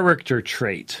character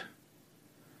trait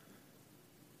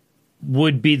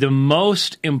would be the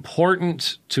most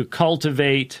important to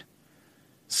cultivate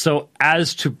so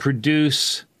as to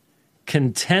produce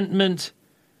contentment,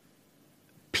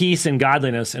 peace, and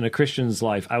godliness in a Christian's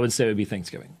life, I would say it would be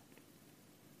Thanksgiving.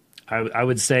 I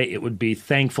would say it would be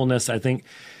thankfulness, I think.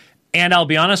 And I'll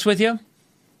be honest with you,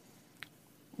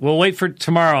 we'll wait for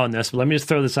tomorrow on this, but let me just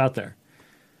throw this out there.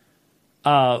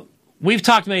 We've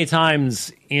talked many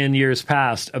times in years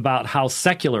past about how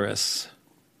secularists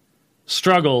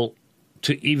struggle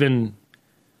to even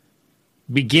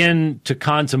begin to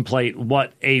contemplate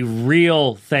what a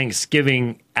real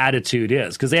Thanksgiving attitude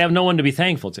is, because they have no one to be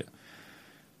thankful to.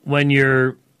 When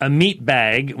you're a meat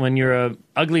bag, when you're a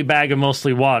ugly bag of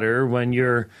mostly water, when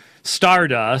you're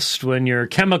stardust, when you're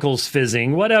chemicals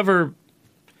fizzing, whatever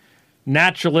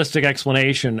naturalistic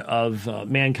explanation of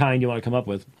mankind you want to come up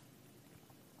with,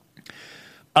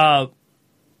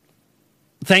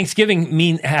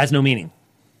 Thanksgiving has no meaning,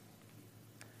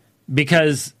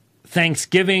 because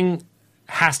Thanksgiving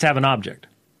has to have an object.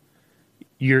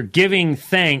 You're giving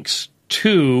thanks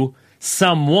to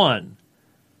someone.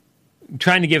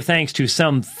 Trying to give thanks to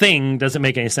something doesn't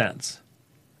make any sense.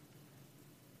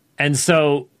 And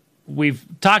so we've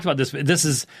talked about this.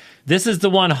 This is the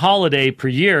one holiday per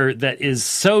year that is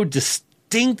so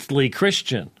distinctly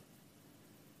Christian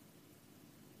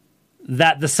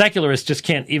that the secularists just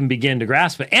can't even begin to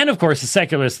grasp it. And of course, the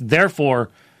secularists therefore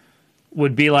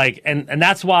would be like, and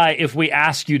that's why if we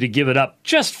ask you to give it up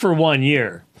just for 1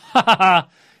 year,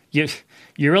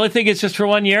 you really think it's just for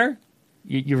 1 year?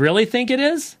 You really think it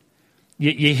is?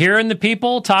 You hearing the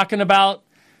people talking about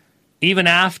even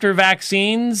after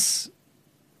vaccines,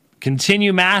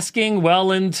 continue masking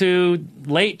well into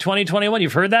late 2021?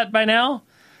 You've heard that by now?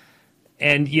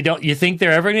 And you think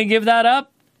they're ever going to give that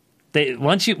up?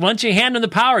 Once you hand them the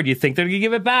power, do you think they're going to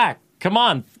give it back? Come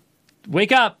on,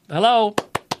 wake up. Hello.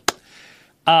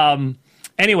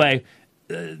 Anyway,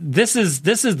 this is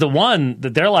the one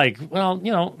that they're like,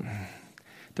 well,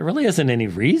 there really isn't any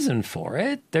reason for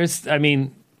it.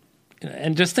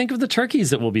 And just think of the turkeys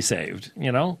that will be saved,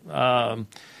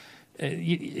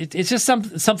 it's just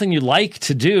something you like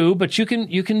to do, but you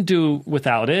can do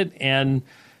without it, and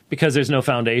because there's no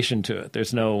foundation to it,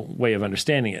 there's no way of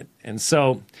understanding it, and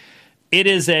so it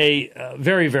is a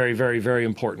very, very, very, very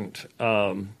important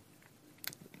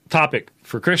topic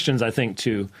for Christians, I think,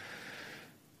 to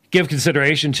give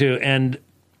consideration to, and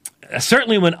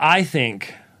certainly when I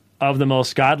think of the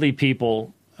most godly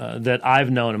people that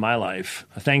I've known in my life,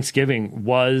 Thanksgiving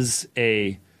was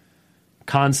a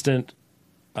constant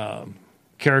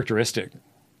characteristic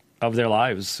of their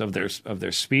lives, of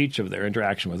their speech, of their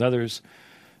interaction with others,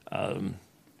 and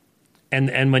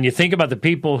when you think about the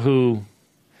people who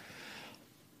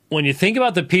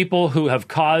have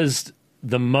caused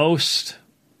the most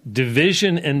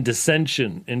division and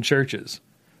dissension in churches,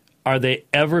 are they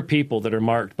ever people that are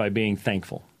marked by being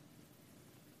thankful?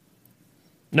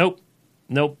 Nope,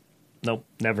 never.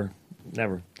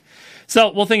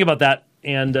 So we'll think about that,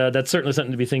 and that's certainly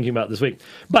something to be thinking about this week.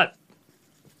 But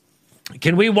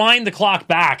can we wind the clock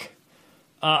back?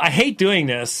 I hate doing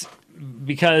this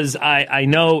because I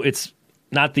know it's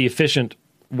not the efficient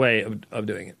way of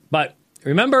doing it. But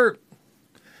remember,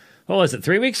 what was it,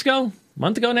 3 weeks ago? A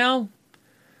month ago now?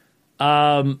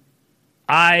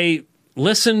 I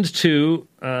listened to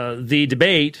the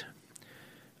debate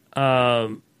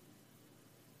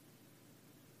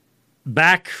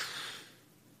back.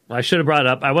 I should have brought it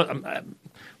up. I wasn't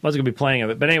going to be playing of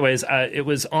it, but anyways, it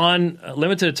was on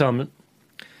Limited Atonement,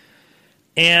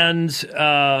 and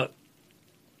our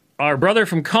brother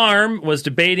from Carm was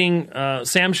debating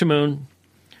Sam Shamoon,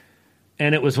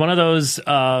 and it was one of those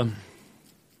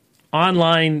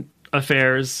online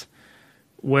affairs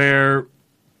where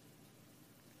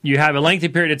you have a lengthy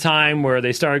period of time where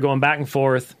they started going back and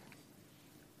forth,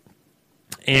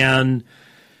 and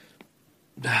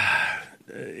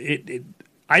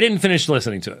I didn't finish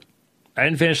listening to it. I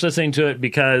didn't finish listening to it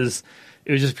because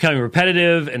it was just becoming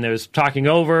repetitive, and there was talking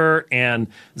over, and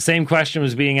the same question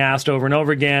was being asked over and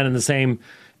over again, and the same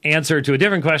answer to a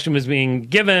different question was being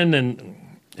given, and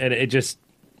it just...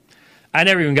 I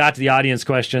never even got to the audience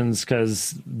questions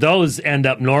because those end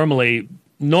up normally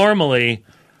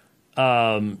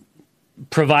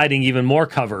providing even more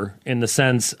cover in the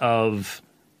sense of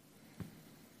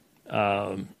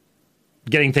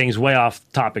getting things way off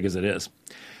topic as it is.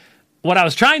 What I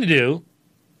was trying to do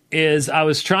is I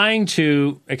was trying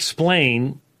to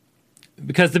explain,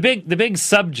 because the big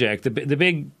subject, the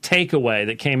big takeaway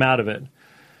that came out of it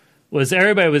was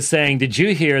everybody was saying, did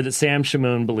you hear that Sam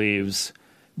Shamoon believes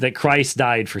that Christ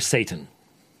died for Satan?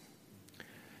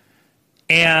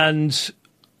 And,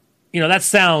 that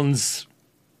sounds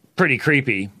pretty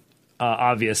creepy,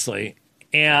 obviously.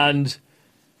 And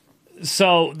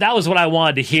so that was what I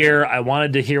wanted to hear. I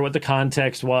wanted to hear what the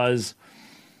context was.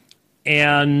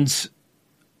 And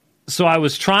so I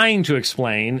was trying to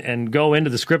explain and go into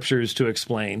the scriptures to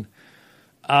explain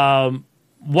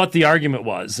what the argument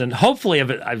was. And hopefully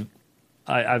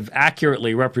I've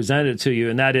accurately represented it to you,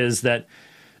 and that is that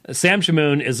Sam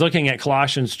Shamoon is looking at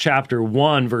Colossians chapter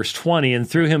 1, verse 20, and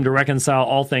through him to reconcile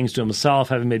all things to himself,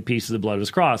 having made peace with the blood of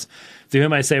his cross. Through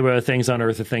him I say whether things on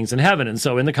earth or things in heaven. And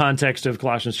so in the context of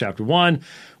Colossians chapter 1,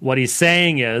 what he's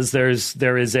saying is there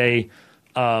is a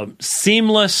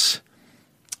seamless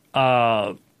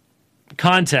context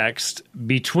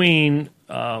between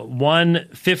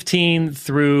 1:15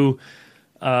 through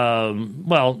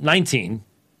 19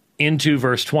 into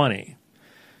verse 20.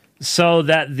 So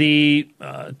that the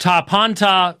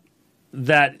tapanta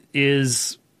that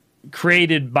is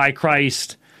created by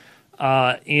Christ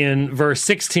in verse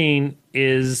 16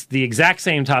 is the exact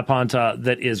same tapanta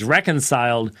that is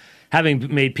reconciled,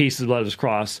 having made peace with the blood of his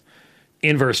cross,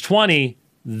 in verse 20.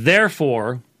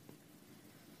 Therefore,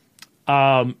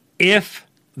 if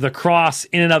the cross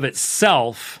in and of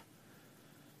itself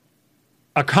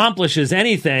accomplishes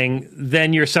anything,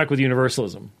 then you're stuck with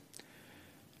universalism.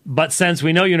 But since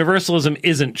we know universalism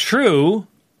isn't true,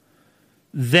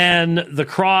 then the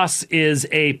cross is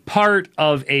a part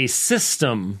of a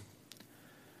system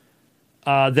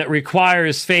that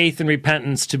requires faith and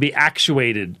repentance to be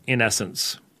actuated, in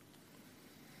essence.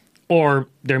 Or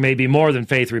there may be more than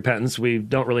faith repentance. We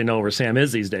don't really know where Sam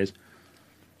is these days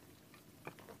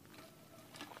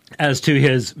as to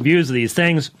his views of these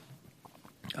things,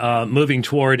 moving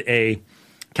toward a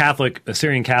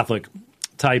Syrian Catholic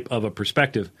type of a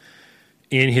perspective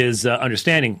in his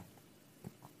understanding.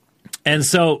 And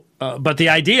so, but the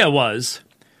idea was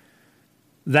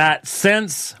that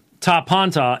since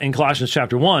tapanta in Colossians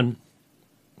chapter 1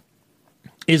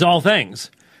 is all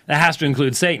things, that has to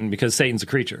include Satan, because Satan's a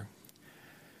creature.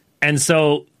 And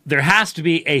so there has to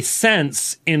be a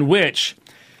sense in which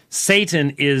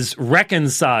Satan is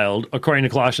reconciled according to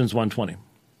Colossians 1:20.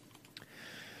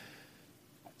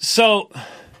 So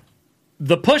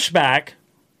the pushback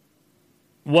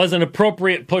was an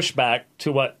appropriate pushback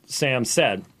to what Sam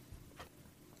said,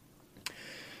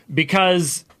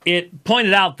 because it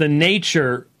pointed out the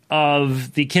nature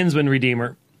of the kinsman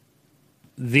redeemer,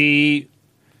 the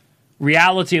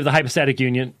reality of the hypostatic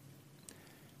union,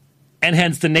 and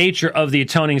hence the nature of the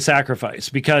atoning sacrifice,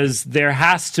 because there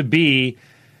has to be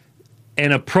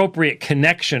an appropriate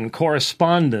connection,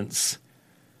 correspondence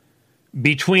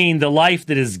between the life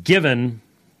that is given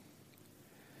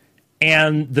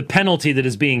and the penalty that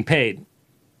is being paid.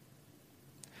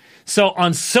 So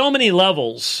on so many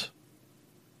levels,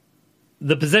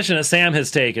 the position that Sam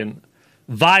has taken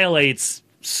violates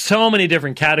so many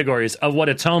different categories of what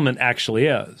atonement actually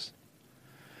is.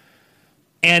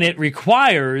 And it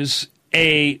requires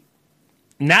a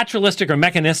naturalistic or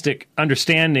mechanistic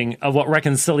understanding of what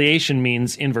reconciliation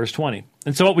means in verse 20.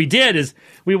 And so what we did is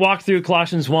we walked through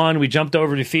Colossians 1, we jumped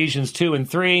over to Ephesians 2 and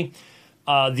 3.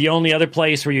 The only other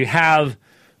place where you have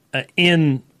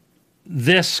in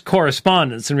this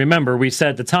correspondence, and remember, we said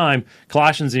at the time,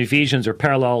 Colossians and Ephesians are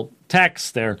parallel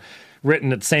texts. They're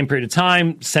written at the same period of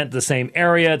time, sent to the same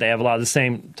area. They have a lot of the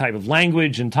same type of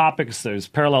language and topics. There's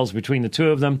parallels between the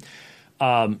two of them.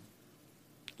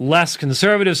 Less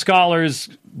conservative scholars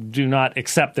do not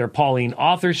accept their Pauline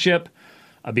authorship.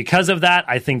 Because of that,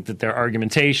 I think that their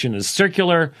argumentation is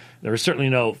circular. There is certainly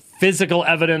no physical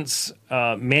evidence,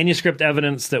 manuscript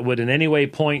evidence that would in any way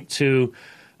point to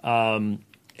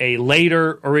a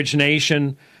later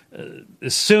origination.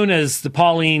 As soon as the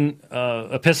Pauline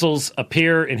epistles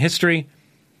appear in history,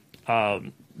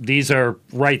 these are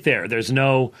right there. There's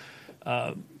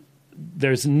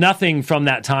nothing from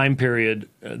that time period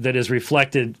that is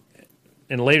reflected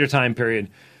in a later time period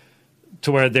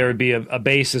to where there would be a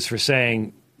basis for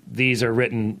saying these are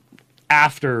written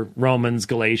after Romans,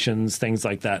 Galatians, things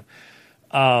like that.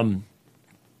 And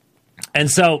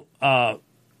so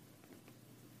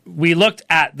we looked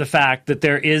at the fact that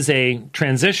there is a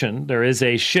transition, there is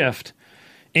a shift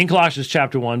in Colossians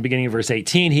chapter 1, beginning of verse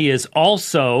 18. He is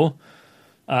also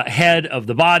head of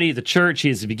the body, the church. He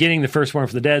is the beginning, the firstborn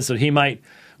from the dead, so he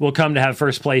will come to have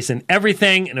first place in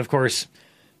everything. And of course,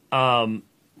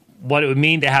 what it would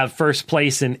mean to have first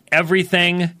place in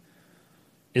everything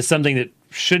is something that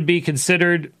should be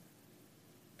considered,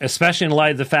 especially in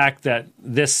light of the fact that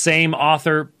this same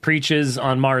author preaches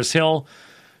on Mars Hill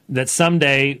that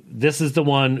someday this is the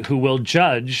one who will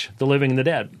judge the living and the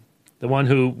dead, the one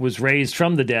who was raised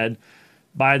from the dead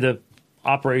by the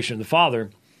operation of the Father.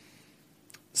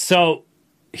 So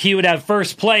he would have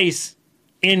first place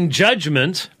in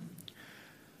judgment,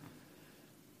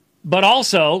 but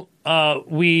also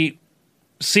we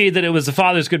see that it was the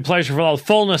Father's good pleasure for all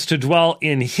fullness to dwell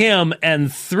in him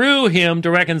and through him to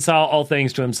reconcile all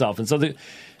things to himself. And so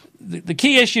the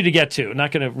key issue to get to, I'm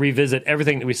not going to revisit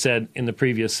everything that we said in the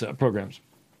previous programs.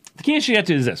 The key issue to get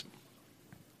to is this.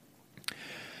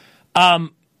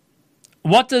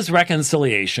 What does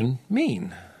reconciliation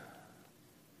mean?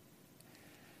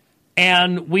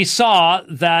 And we saw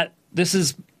that this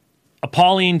is a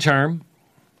Pauline term.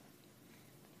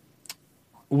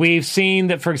 We've seen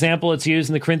that, for example, it's used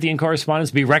in the Corinthian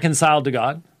correspondence, be reconciled to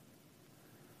God.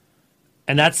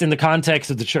 And that's in the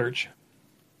context of the church.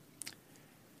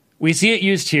 We see it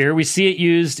used here. We see it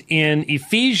used in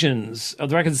Ephesians of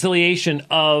the reconciliation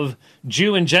of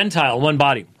Jew and Gentile, one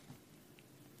body.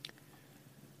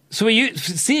 So we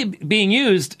see it being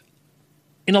used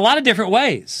in a lot of different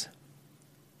ways.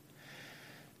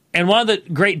 And one of the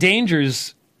great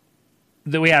dangers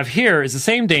that we have here is the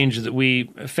same danger that we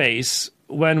face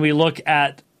when we look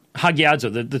at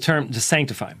hagiadzo, the term to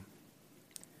sanctify.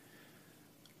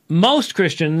 Most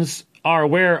Christians are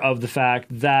aware of the fact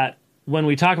that when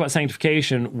we talk about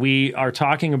sanctification, we are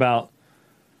talking about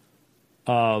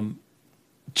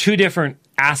two different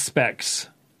aspects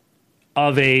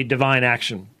of a divine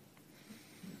action.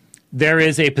 There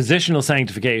is a positional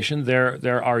sanctification.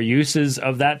 There are uses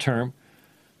of that term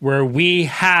where we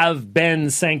have been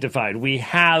sanctified. We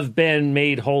have been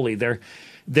made holy.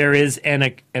 There is an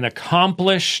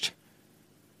accomplished,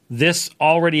 this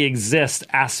already exists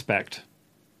aspect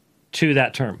to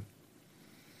that term.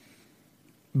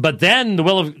 But then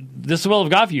this is the will of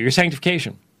God for you, your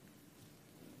sanctification.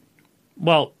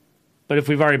 Well, but if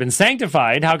we've already been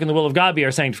sanctified, how can the will of God be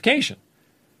our sanctification?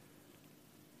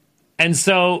 And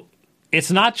so it's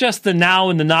not just the now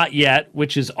and the not yet,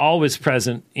 which is always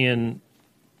present in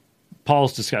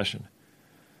Paul's discussion.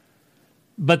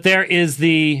 But there is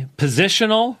the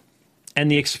positional and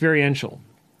the experiential.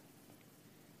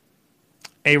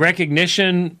 a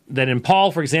recognition that in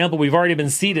Paul, for example, we've already been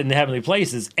seated in the heavenly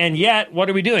places. And yet, what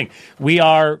are we doing? We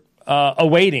are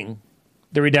awaiting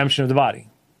the redemption of the body.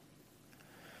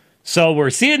 So we're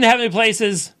seated in the heavenly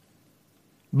places,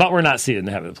 but we're not seated in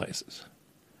the heavenly places.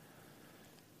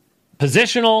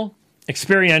 Positional,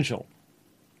 experiential.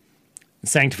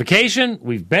 Sanctification,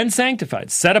 we've been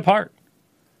sanctified, set apart.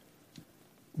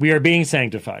 We are being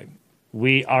sanctified.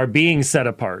 We are being set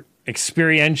apart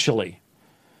experientially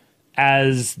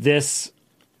as this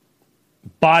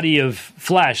body of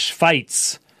flesh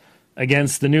fights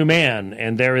against the new man,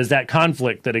 and there is that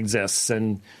conflict that exists,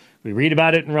 and we read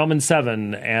about it in Romans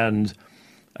 7, and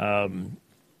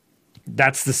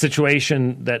that's the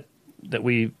situation that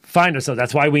we find ourselves.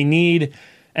 That's why we need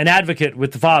an advocate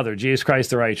with the Father, Jesus Christ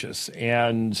the righteous,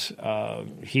 and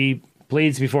he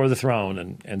pleads before the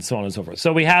throne, and so on and so forth.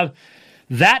 So we have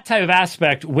that type of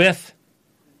aspect with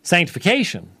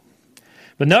sanctification.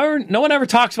 But no one ever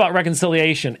talks about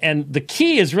reconciliation, and the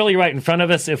key is really right in front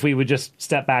of us if we would just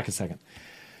step back a second.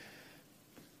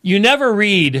 You never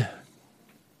read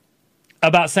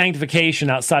about sanctification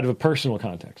outside of a personal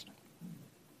context.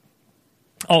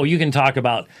 Oh, you can talk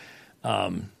about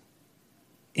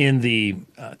in the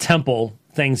temple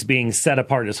things being set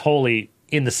apart as holy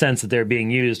in the sense that they're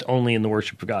being used only in the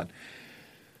worship of God.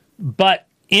 But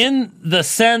in the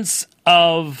sense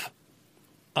of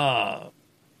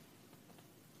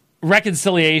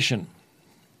reconciliation,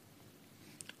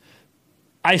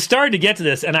 I started to get to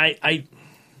this, and I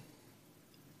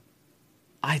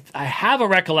have a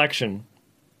recollection.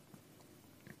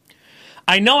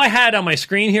 I know I had on my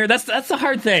screen here. That's the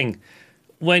hard thing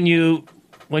when you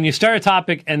start a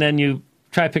topic and then you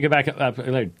try to pick it back up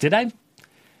later.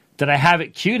 Did I have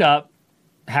it queued up,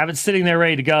 have it sitting there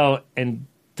ready to go, and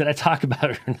did I talk about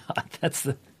it or not? That's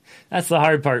the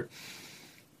hard part.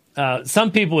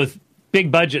 Some people with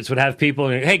big budgets would have people,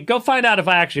 hey, go find out if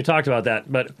I actually talked about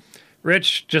that. But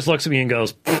Rich just looks at me and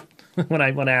goes, when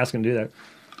I ask him to do that.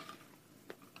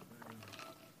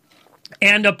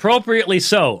 And appropriately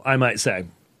so, I might say.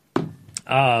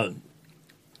 I'm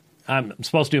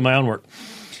supposed to do my own work.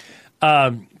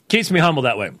 Keeps me humble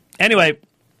that way. Anyway,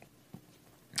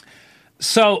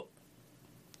 so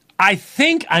I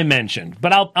think I mentioned,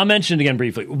 but I'll mention it again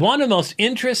briefly. One of the most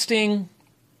interesting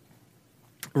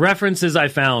references I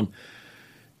found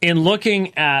in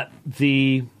looking at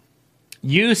the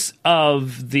use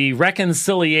of the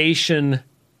reconciliation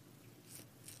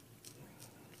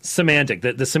semantic,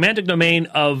 the semantic domain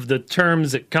of the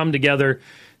terms that come together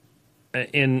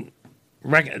in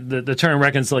the term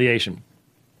reconciliation,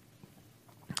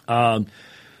 was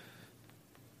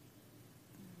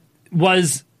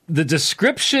the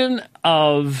description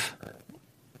of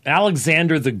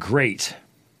Alexander the Great.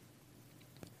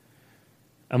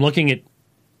 I'm looking at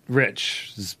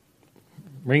Rich. Is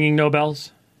ringing no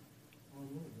bells?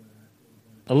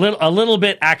 A little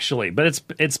bit actually, but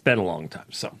it's been a long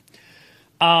time. So,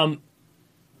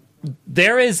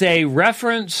 there is a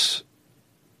reference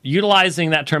utilizing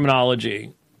that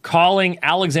terminology, calling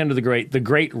Alexander the Great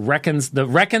the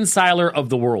reconciler of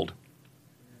the world.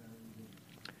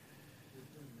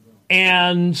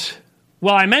 And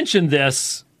well, I mentioned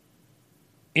this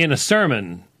in a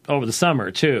sermon over the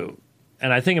summer too,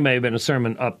 and I think it may have been a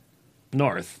sermon up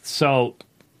north. So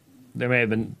there may have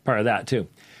been part of that too.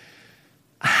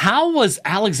 How was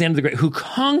Alexander the Great, who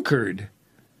conquered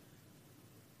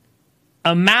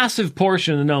a massive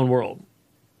portion of the known world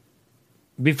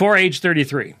before age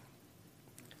 33,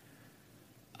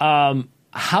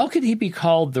 how could he be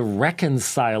called the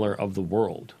reconciler of the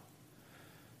world?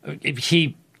 If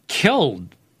he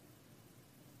killed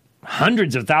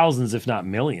hundreds of thousands, if not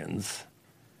millions,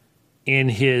 in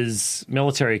his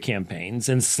military campaigns,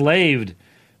 enslaved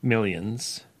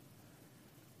millions,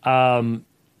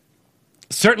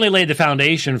 certainly laid the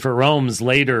foundation for Rome's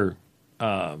later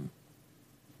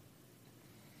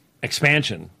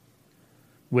expansion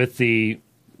with the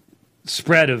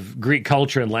spread of Greek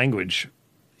culture and language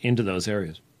into those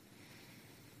areas.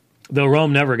 Though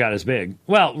Rome never got as big.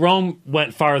 Well, Rome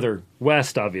went farther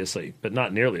west, obviously, but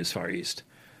not nearly as far east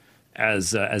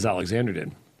as Alexander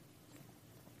did.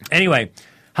 Anyway,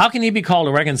 how can he be called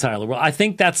a reconciler? Well, I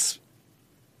think that's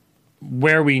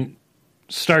where we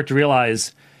start to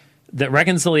realize that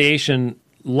reconciliation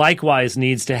likewise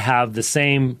needs to have the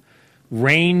same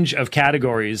range of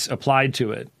categories applied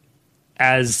to it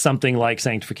as something like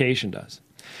sanctification does.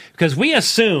 Because we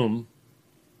assume,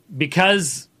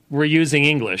 because we're using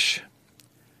English,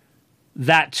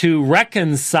 that to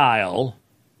reconcile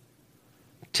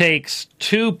takes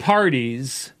two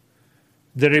parties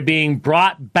that are being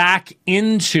brought back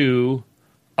into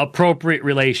appropriate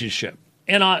relationship.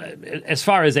 And as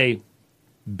far as a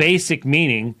basic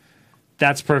meaning,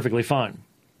 that's perfectly fine.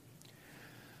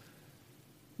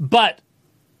 But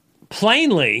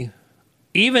plainly,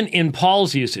 even in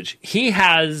Paul's usage, he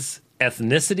has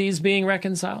ethnicities being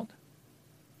reconciled.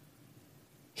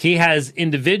 He has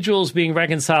individuals being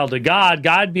reconciled to God,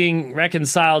 God being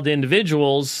reconciled to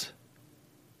individuals.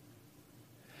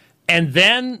 And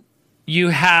then you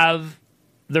have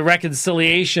the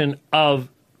reconciliation of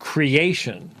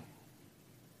creation.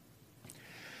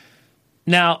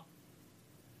 Now,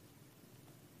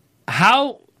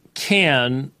 how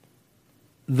can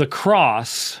the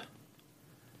cross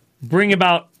bring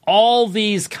about all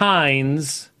these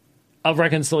kinds of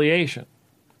reconciliation?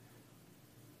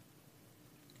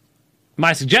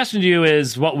 My suggestion to you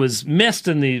is what was missed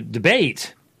in the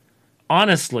debate,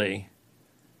 honestly,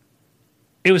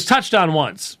 it was touched on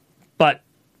once, but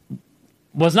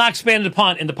was not expanded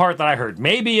upon in the part that I heard.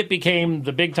 Maybe it became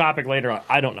the big topic later on.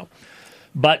 I don't know.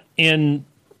 But in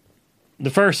the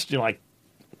first, hour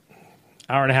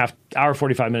and a half, hour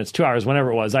 45 minutes, 2 hours,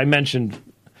 whenever it was, I mentioned,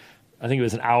 I think it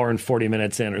was an hour and 40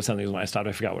 minutes in or something when I stopped.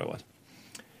 I forgot what it was.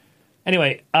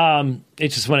 Anyway,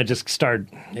 it's just when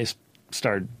it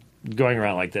started going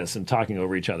around like this and talking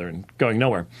over each other and going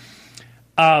nowhere.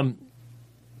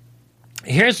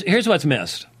 Here's what's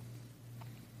missed.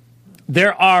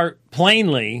 There are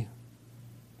plainly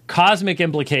cosmic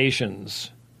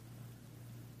implications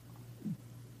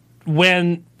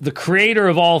when the creator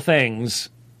of all things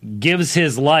gives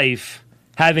his life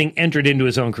having entered into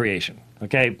his own creation.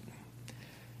 Okay?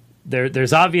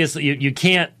 There's obviously, you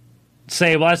can't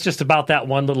say, well, that's just about that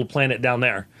one little planet down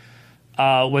there.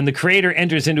 When the creator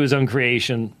enters into his own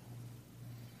creation,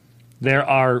 there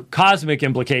are cosmic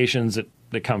implications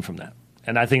that come from that.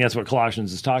 And I think that's what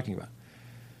Colossians is talking about.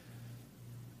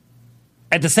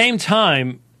 At the same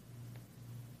time,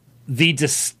 the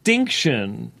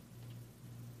distinction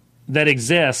that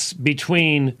exists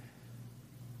between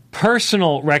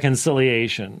personal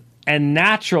reconciliation and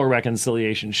natural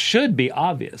reconciliation should be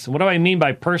obvious. And what do I mean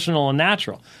by personal and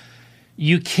natural?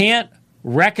 You can't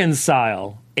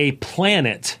reconcile a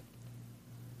planet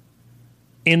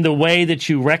in the way that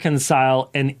you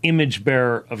reconcile an image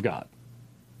bearer of God.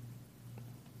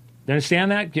 You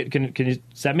understand that?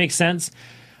 Does that make sense?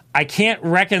 I can't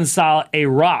reconcile a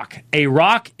rock. A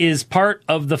rock is part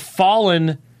of the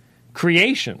fallen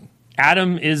creation.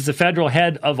 Adam is the federal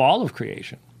head of all of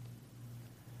creation.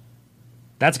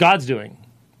 That's God's doing.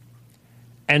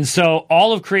 And so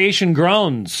all of creation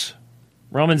groans.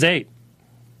 Romans 8.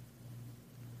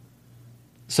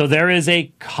 So there is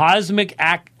a cosmic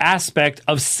aspect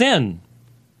of sin.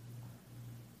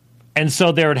 And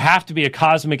so there would have to be a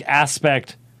cosmic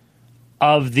aspect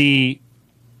of the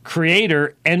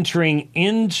creator entering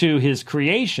into his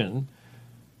creation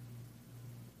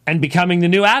and becoming the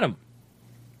new Adam.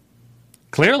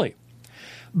 Clearly.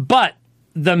 But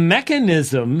the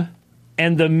mechanism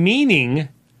and the meaning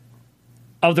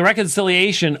of the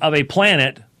reconciliation of a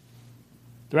planet,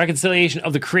 the reconciliation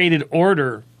of the created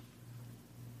order,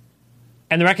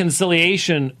 and the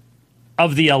reconciliation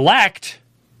of the elect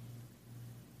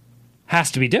has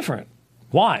to be different.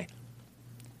 Why?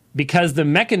 Because the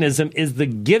mechanism is the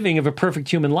giving of a perfect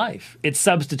human life. It's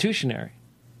substitutionary.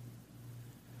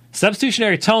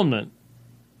 Substitutionary atonement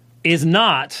is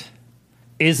not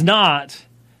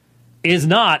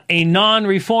a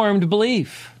non-reformed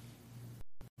belief.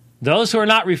 Those who are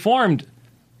not reformed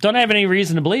don't have any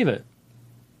reason to believe it.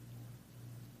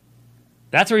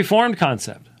 That's a reformed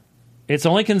concept. It's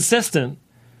only consistent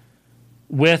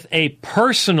with a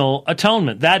personal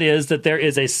atonement. That is, that there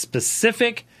is a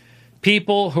specific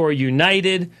people who are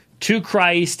united to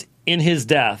Christ in his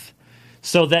death,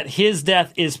 so that his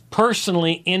death is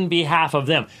personally in behalf of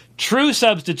them. True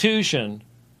substitution,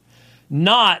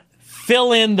 not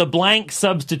fill in the blank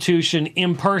substitution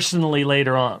impersonally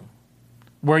later on,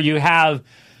 where you have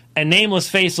a nameless,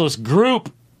 faceless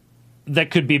group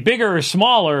that could be bigger or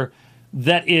smaller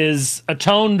that is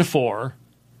atoned for,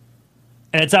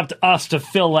 and it's up to us to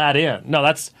fill that in. No,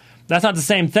 that's not the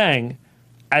same thing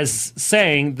as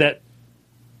saying that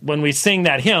when we sing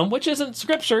that hymn, which isn't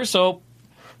scripture,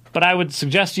 but I would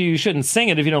suggest to you shouldn't sing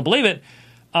it if you don't believe it.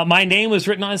 My name was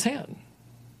written on his hand,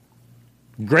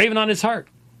 graven on his heart.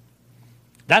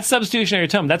 That's substitutionary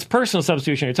atonement. That's personal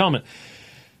substitutionary atonement.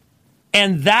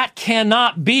 And that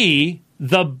cannot be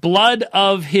the blood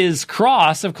of his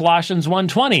cross of Colossians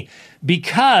 1:20,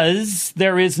 because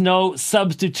there is no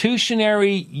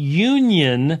substitutionary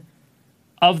union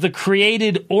of the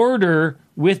created order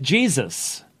with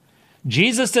Jesus.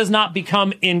 Jesus does not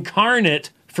become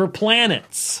incarnate for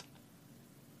planets.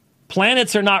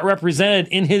 Planets are not represented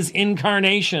in his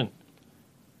incarnation.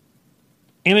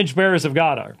 image bearers of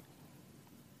God are.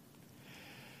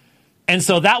 And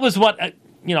so that was what,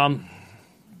 I'm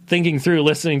thinking through,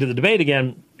 listening to the debate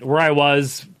again, where I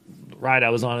was, ride I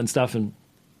was on and stuff.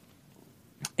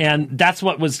 And that's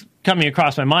what was coming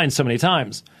across my mind so many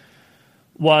times,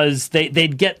 was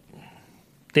they'd get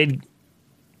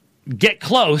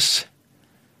close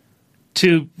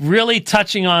to really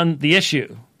touching on the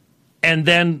issue and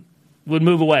then would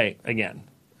move away again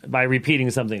by repeating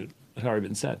something that had already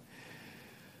been said.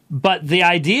 But the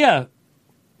idea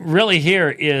really here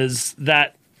is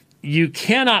that you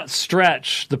cannot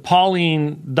stretch the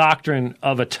Pauline doctrine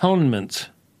of atonement,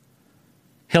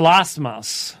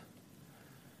 hilasmos,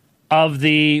 of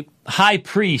the high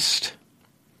priest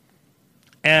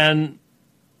and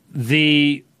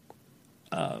the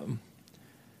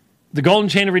golden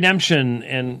chain of redemption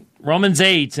and Romans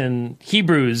 8 and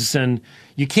Hebrews, and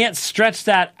you can't stretch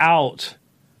that out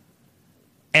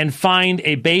and find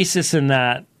a basis in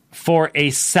that for a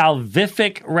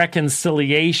salvific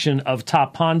reconciliation of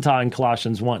tapanta in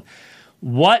Colossians 1.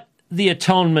 What the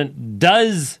atonement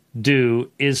does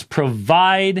do is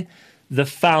provide the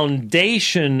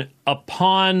foundation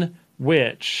upon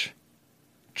which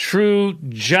true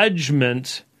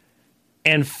judgment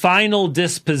and final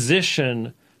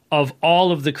disposition of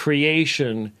all of the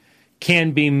creation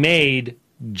can be made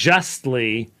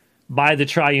justly by the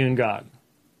triune God.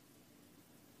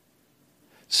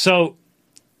 So,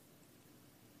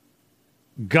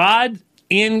 God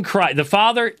in Christ, the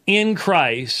Father in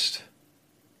Christ,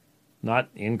 not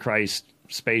in Christ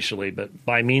spatially, but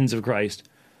by means of Christ,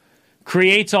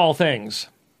 creates all things.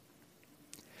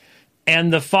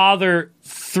 And the Father,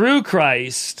 through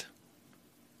Christ,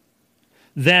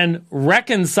 then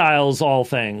reconciles all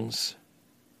things,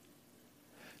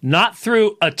 not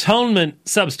through atonement,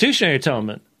 substitutionary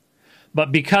atonement,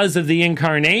 but because of the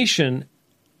incarnation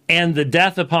and the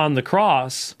death upon the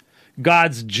cross,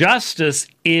 God's justice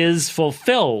is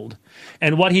fulfilled.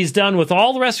 And what he's done with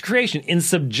all the rest of creation, in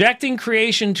subjecting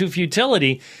creation to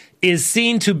futility, is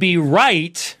seen to be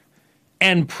right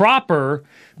and proper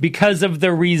because of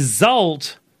the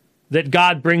result that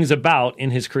God brings about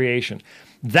in his creation.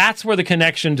 That's where the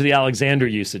connection to the Alexander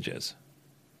usage is.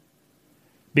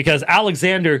 Because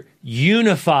Alexander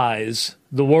unifies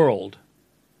the world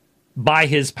by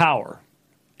his power,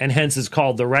 and hence is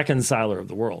called the reconciler of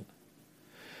the world.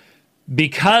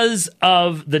 Because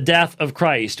of the death of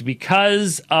Christ,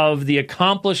 because of the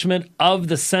accomplishment of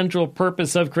the central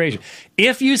purpose of creation.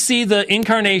 If you see the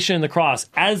incarnation and the cross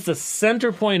as the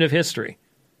center point of history,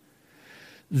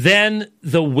 then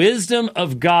the wisdom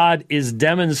of God is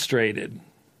demonstrated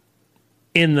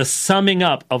in the summing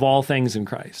up of all things in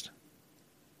Christ.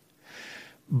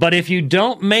 But if you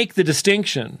don't make the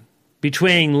distinction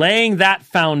between laying that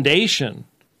foundation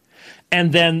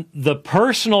and then the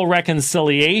personal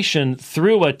reconciliation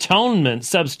through atonement,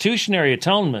 substitutionary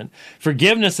atonement,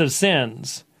 forgiveness of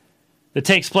sins that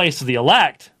takes place to the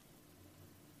elect,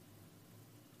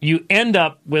 you end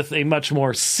up with a much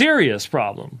more serious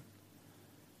problem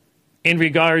in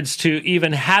regards to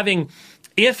even having,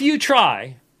 if you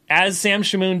try, as Sam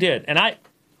Shamoon did, and I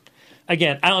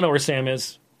don't know where Sam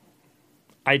is.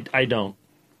 I don't.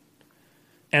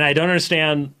 And I don't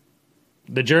understand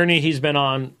the journey he's been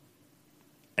on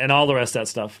and all the rest of that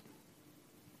stuff.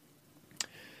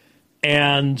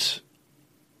 And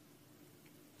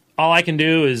all I can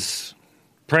do is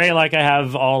pray like I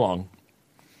have all along.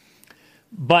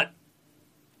 But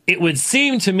it would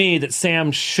seem to me that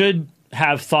Sam should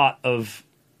have thought of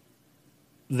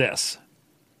this.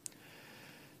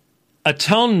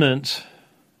 Atonement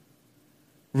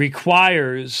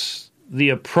requires the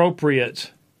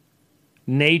appropriate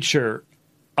nature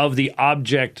of the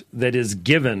object that is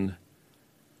given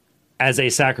as a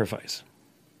sacrifice.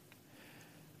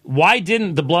 Why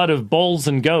didn't the blood of bulls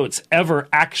and goats ever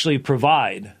actually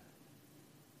provide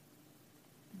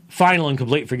final and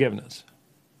complete forgiveness?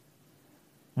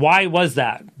 Why was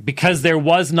that? Because there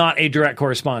was not a direct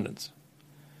correspondence.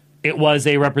 It was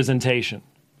a representation.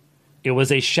 It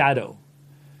was a shadow.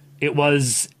 It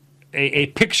was a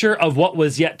picture of what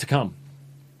was yet to come.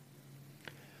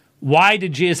 Why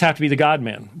did Jesus have to be the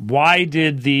God-man? Why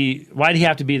did he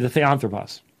have to be the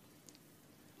Theanthropos?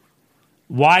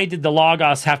 Why did the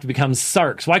Logos have to become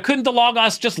Sarx? Why couldn't the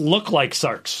Logos just look like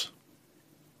Sarx?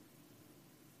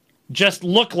 Just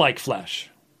look like flesh?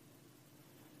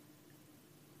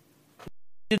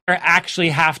 Did there actually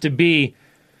have to be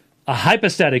a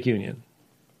hypostatic union?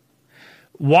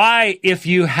 Why, if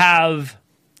you have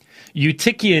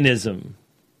Eutychianism,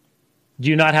 do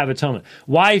you not have atonement?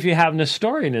 Why, if you have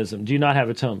Nestorianism, do you not have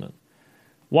atonement?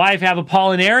 Why, if you have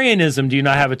Apollinarianism, do you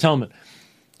not have atonement?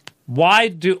 Why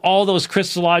do all those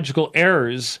Christological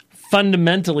errors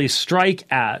fundamentally strike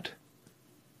at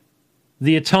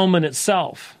the atonement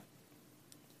itself?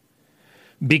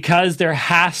 Because there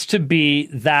has to be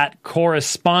that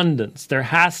correspondence. There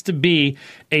has to be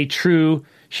a true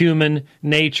human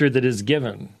nature that is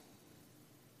given.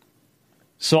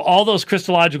 So all those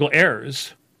Christological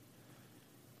errors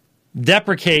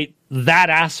deprecate that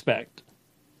aspect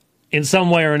in some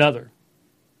way or another.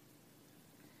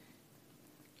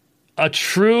 A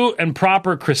true and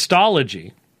proper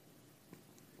Christology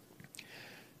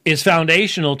is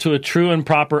foundational to a true and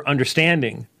proper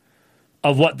understanding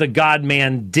of what the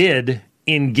God-man did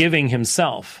in giving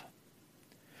himself.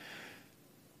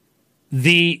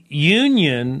 The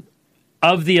union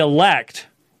of the elect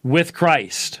with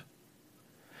Christ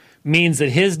means that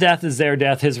his death is their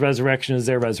death, his resurrection is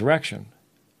their resurrection.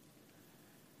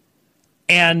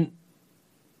 And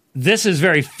this is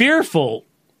very fearful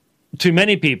to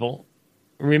many people.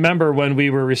 Remember when we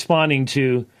were responding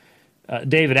to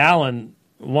David Allen,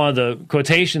 one of the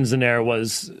quotations in there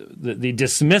was the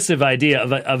dismissive idea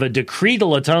of a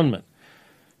decretal atonement.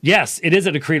 Yes, it is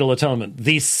a decretal atonement.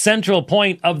 The central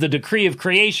point of the decree of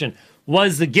creation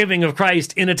was the giving of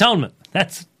Christ in atonement.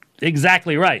 That's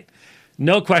exactly right.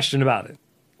 No question about it.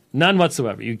 None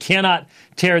whatsoever. You cannot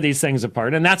tear these things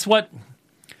apart. And that's what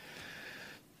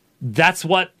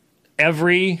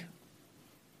every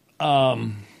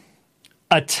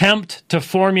attempt to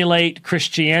formulate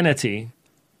Christianity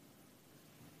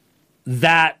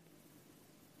that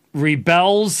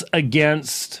rebels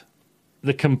against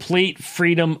the complete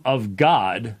freedom of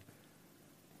God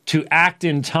to act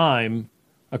in time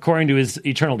according to his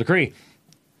eternal decree.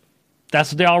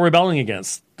 That's what they're all rebelling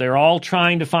against. They're all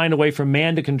trying to find a way for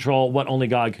man to control what only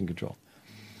God can control.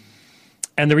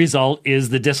 And the result is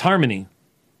the disharmony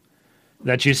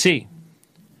that you see.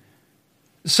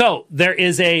 So there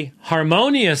is a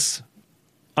harmonious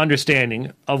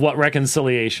understanding of what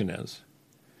reconciliation is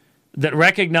that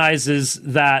recognizes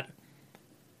that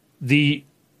the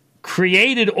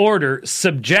created order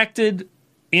subjected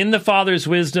in the Father's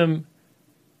wisdom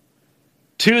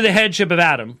to the headship of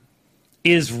Adam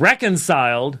is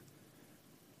reconciled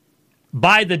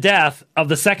by the death of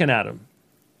the second Adam.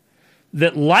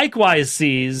 That likewise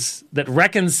sees that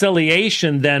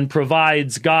reconciliation then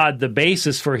provides God the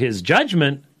basis for his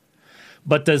judgment,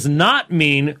 but does not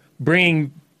mean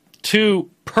bringing two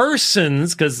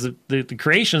persons, because the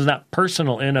creation is not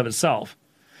personal in and of itself,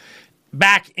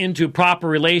 back into proper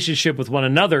relationship with one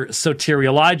another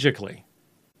soteriologically.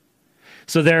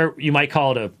 So there you might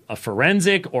call it a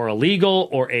forensic or a legal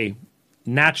or a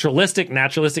naturalistic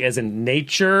as in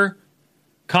nature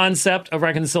concept of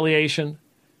reconciliation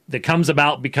that comes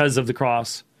about because of the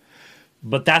cross.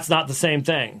 But that's not the same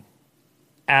thing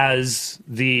as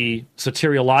the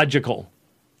soteriological,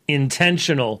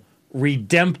 intentional,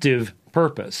 redemptive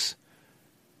purpose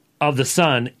of the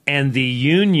Son and the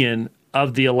union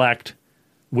of the elect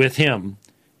with him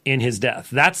in his death.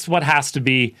 That's what has to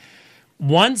be.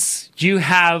 Once you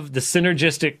have the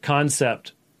synergistic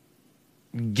concept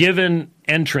given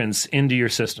entrance into your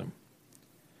system,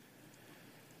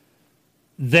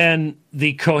 then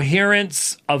the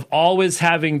coherence of always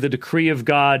having the decree of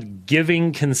God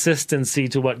giving consistency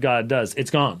to what God does, it's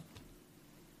gone.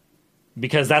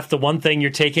 Because that's the one thing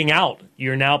you're taking out.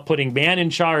 You're now putting man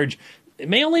in charge. It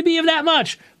may only be of that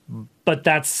much, but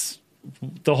that's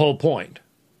the whole point.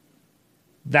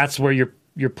 That's where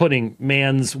you're putting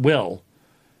man's will,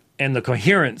 and the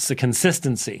coherence, the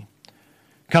consistency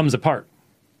comes apart.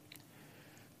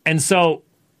 And so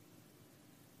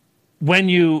when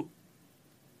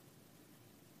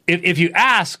if you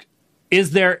ask,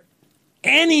 is there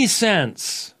any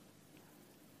sense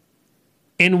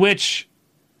in which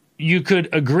you could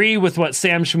agree with what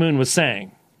Sam Shamoun was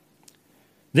saying?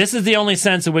 This is the only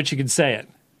sense in which you could say it.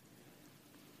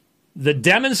 The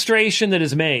demonstration that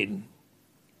is made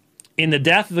in the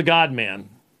death of the God-man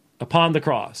upon the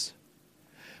cross,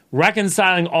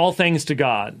 reconciling all things to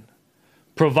God,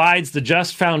 provides the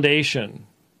just foundation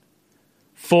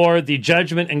for the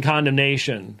judgment and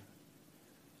condemnation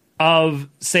of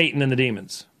Satan and the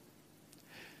demons.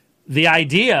 The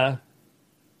idea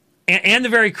and the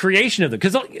very creation of them.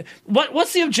 Because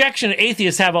what's the objection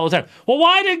atheists have all the time? Well,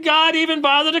 why did God even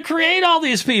bother to create all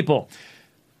these people?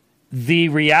 The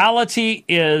reality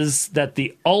is that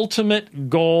the ultimate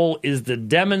goal is the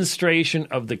demonstration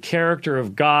of the character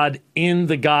of God in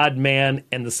the God-man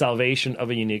and the salvation of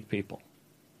a unique people.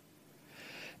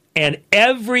 And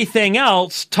everything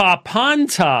else, ta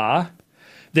panta,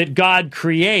 that God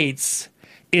creates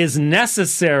is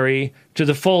necessary to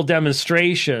the full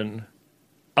demonstration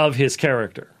of his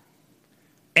character.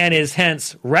 and is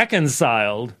hence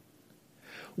reconciled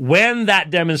when that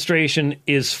demonstration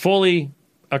is fully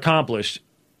accomplished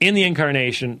in the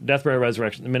incarnation, death, burial,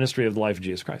 resurrection, the ministry of the life of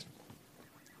Jesus Christ.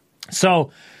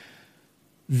 So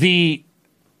the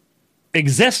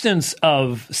existence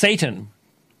of Satan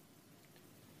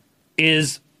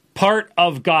is part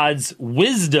of God's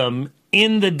wisdom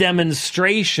in the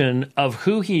demonstration of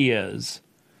who he is,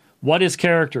 what his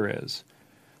character is,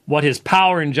 what his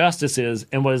power and justice is,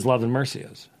 and what his love and mercy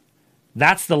is.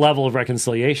 That's the level of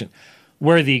reconciliation.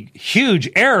 Where the huge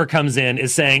error comes in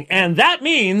is saying, and that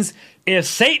means if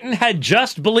Satan had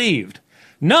just believed.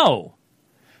 No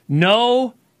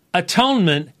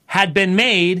atonement had been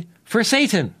made for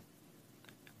Satan.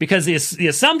 Because the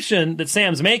assumption that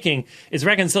Sam's making is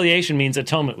reconciliation means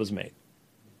atonement was made.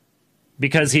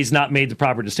 Because he's not made the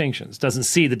proper distinctions, doesn't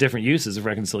see the different uses of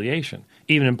reconciliation,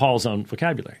 even in Paul's own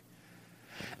vocabulary.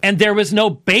 And there was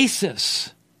no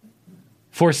basis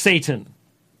for Satan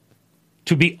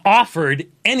to be offered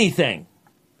anything,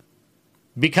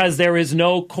 because there is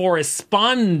no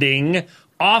corresponding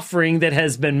offering that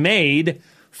has been made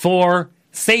for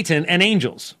Satan and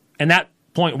angels. And that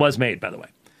point was made, by the way.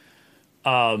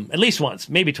 At least once,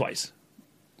 maybe twice.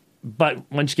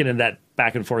 But once you get into that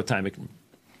back and forth time, it can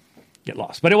get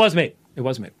lost. But it was made. It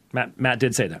was made. Matt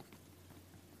did say that.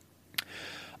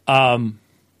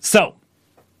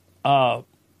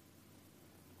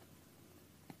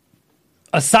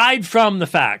 Aside from the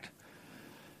fact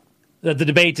that the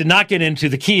debate did not get into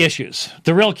the key issues,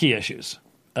 the real key issues,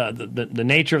 the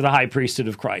nature of the high priesthood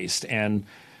of Christ, and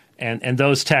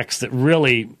those texts that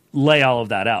really lay all of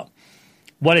that out.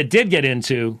 What it did get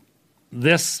into,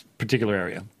 this particular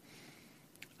area,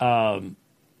 I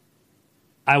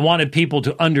wanted people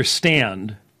to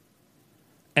understand,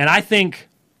 and I think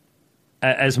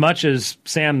as much as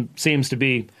Sam seems to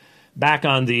be back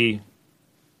on the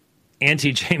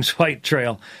anti-James White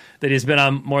trail that he's been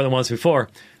on more than once before,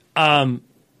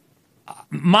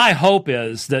 my hope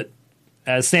is that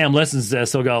as Sam listens to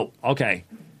this, he'll go, okay,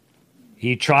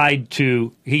 he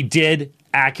did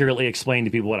accurately explain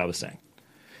to people what I was saying.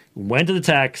 Went to the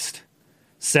text,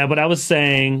 said what I was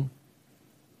saying,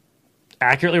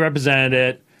 accurately represented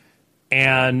it,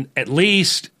 and at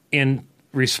least in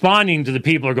responding to the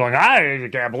people who are going, I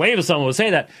can't believe if someone would say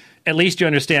that, at least you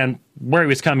understand where he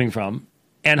was coming from.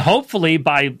 And hopefully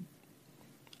by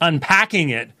unpacking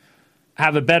it,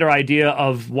 have a better idea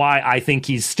of why I think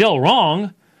he's still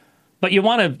wrong. But you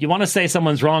want to say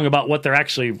someone's wrong about what they're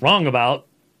actually wrong about,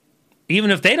 even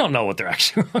if they don't know what they're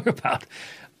actually wrong about,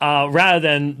 rather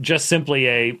than just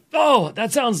simply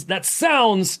that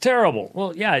sounds terrible.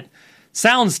 Well, yeah, it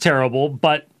sounds terrible,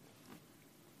 but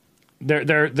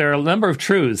there are a number of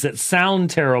truths that sound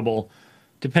terrible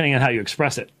depending on how you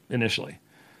express it initially.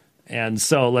 And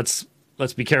so let's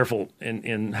be careful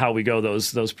in how we go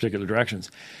those particular directions.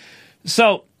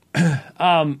 So,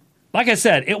 like I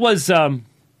said, it was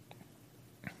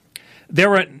there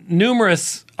were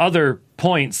numerous other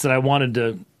points that I wanted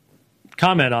to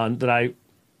comment on that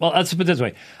let's put it this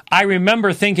way. I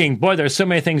remember thinking, boy, there's so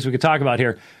many things we could talk about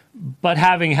here, but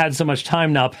having had so much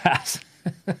time now pass,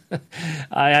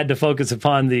 I had to focus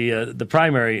upon the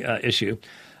primary issue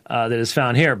that is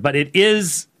found here. But it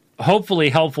is hopefully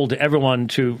helpful to everyone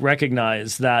to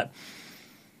recognize that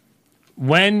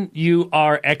when you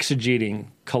are exegeting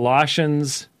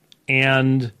Colossians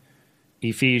and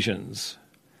Ephesians,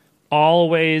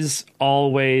 always,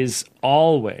 always,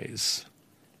 always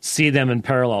see them in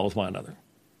parallel with one another.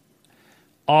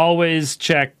 Always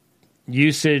check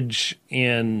usage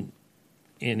in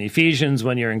Ephesians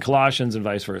when you're in Colossians and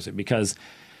vice versa, because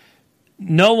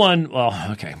no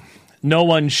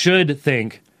one should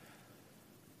think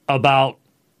about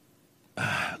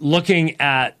looking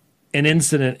at an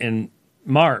incident in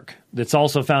Mark that's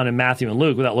also found in Matthew and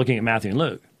Luke without looking at Matthew and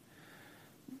Luke.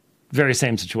 Very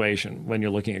same situation when you're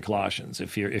looking at Colossians.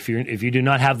 If you do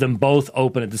not have them both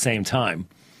open at the same time.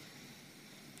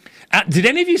 Did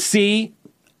any of you see?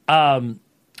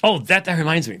 That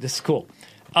reminds me. This is cool.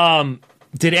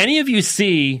 Did any of you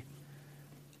see?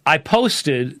 I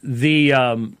posted the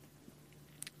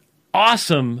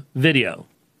awesome video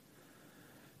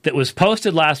that was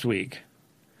posted last week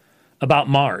about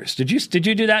Mars. Did you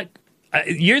do that?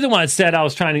 You're the one that said I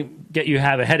was trying to get you to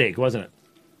have a headache, wasn't it?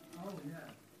 Oh, yeah.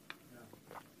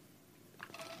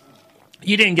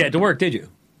 You didn't get it to work, did you?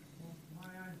 My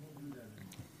eyes won't do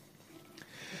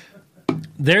that.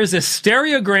 There's a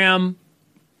stereogram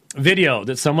video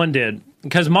that someone did,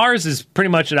 because Mars is pretty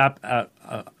much at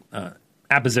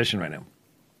apposition right now.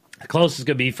 The closest it's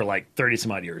going to be for like 30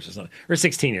 some odd years or something, or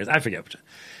 16 years. I forget.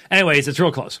 Anyways, it's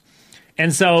real close.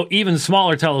 And so even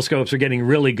smaller telescopes are getting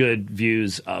really good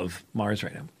views of Mars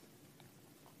right now.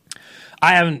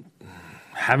 I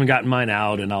haven't gotten mine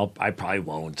out, and I probably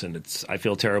won't, and I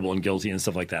feel terrible and guilty and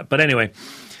stuff like that. But anyway,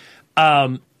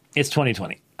 it's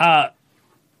 2020.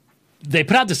 They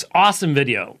put out this awesome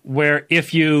video where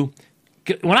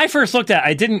when I first looked at it,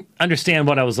 I didn't understand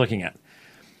what I was looking at.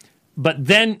 But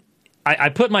then I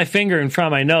put my finger in front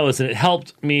of my nose, and it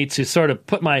helped me to sort of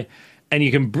and you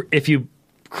can, if you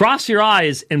cross your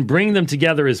eyes and bring them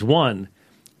together as one,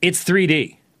 it's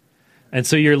 3D. And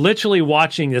so you're literally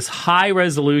watching this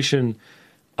high-resolution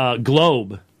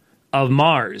globe of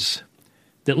Mars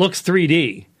that looks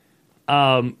 3D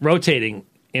rotating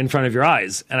in front of your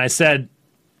eyes. And I said,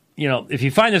 if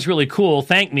you find this really cool,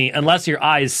 thank me, unless your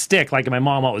eyes stick like my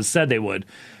mom always said they would.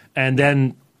 And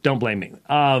then don't blame me.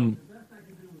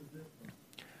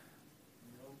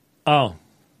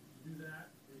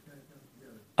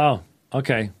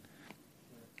 Okay.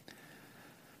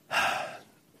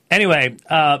 Anyway,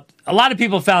 a lot of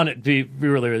people found it to be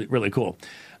really, really, really cool.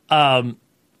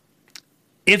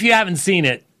 If you haven't seen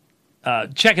it,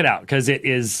 check it out, because it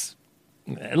is,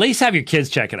 at least have your kids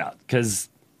check it out, because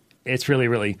it's really,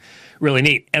 really, really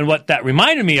neat. And what that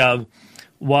reminded me of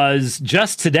was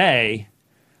just today,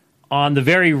 on the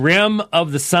very rim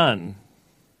of the sun,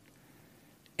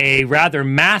 a rather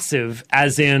massive,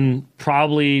 as in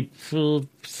probably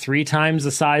 3 times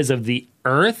the size of the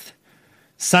Earth,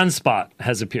 sunspot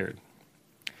has appeared.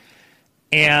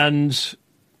 And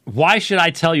why should I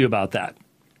tell you about that?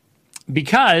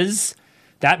 Because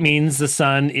that means the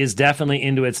sun is definitely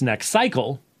into its next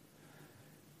cycle.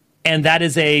 And that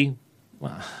is this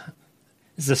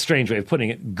is a strange way of putting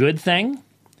it, good thing.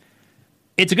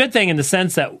 It's a good thing in the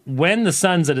sense that when the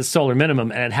sun's at its solar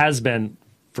minimum, and it has been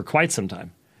for quite some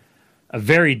time, a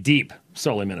very deep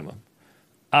solar minimum,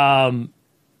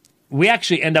 we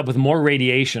actually end up with more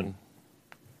radiation,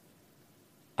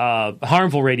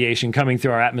 harmful radiation coming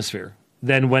through our atmosphere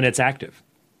than when it's active.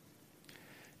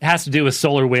 It has to do with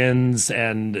solar winds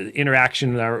and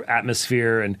interaction with our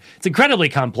atmosphere, and it's incredibly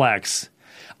complex.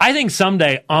 I think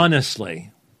someday, honestly,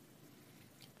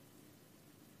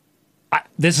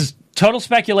 this is total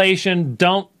speculation.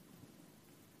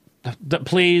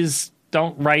 Please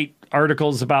don't write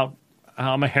articles about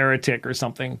how I'm a heretic or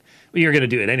something. Well, you're going to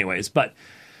do it anyways. But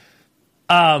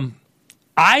I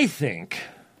think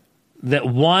that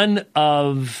one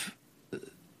of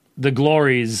the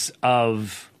glories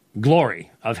of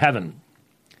heaven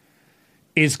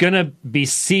is going to be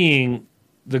seeing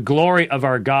the glory of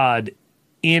our God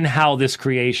in how this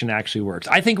creation actually works.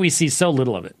 I think we see so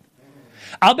little of it.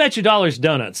 I'll bet you dollars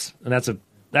donuts, and that's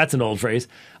an old phrase.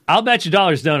 I'll bet you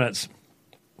dollars donuts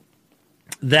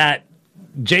that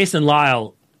Jason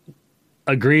Lyle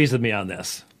agrees with me on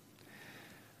this.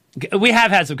 We have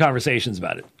had some conversations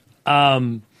about it.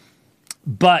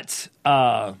 But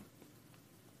I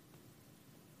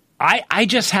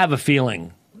just have a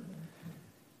feeling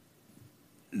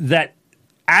that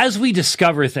as we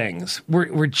discover things, we're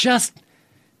at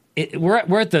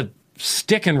the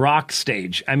stick and rock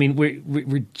stage. I mean,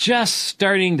 we're just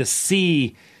starting to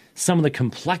see some of the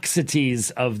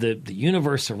complexities of the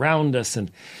universe around us and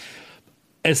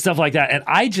stuff like that. And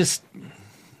I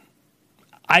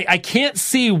can't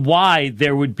see why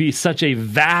there would be such a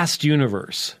vast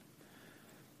universe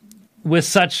with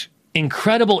such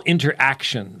incredible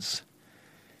interactions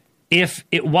if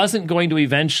it wasn't going to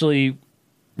eventually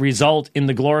result in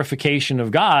the glorification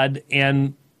of God.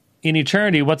 And in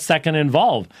eternity, what's that going to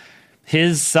involve?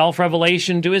 His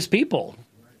self-revelation to his people.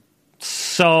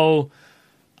 So,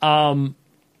 that's,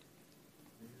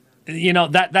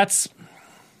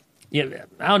 I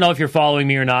don't know if you're following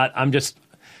me or not. I'm just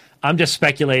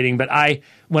speculating, but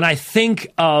when I think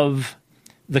of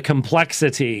the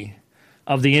complexity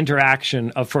of the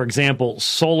interaction of, for example,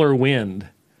 solar wind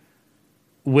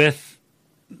with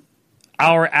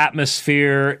our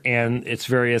atmosphere and its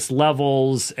various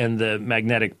levels and the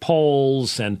magnetic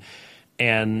poles and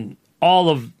all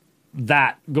of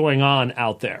that going on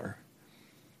out there,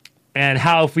 and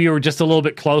how if we were just a little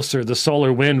bit closer, the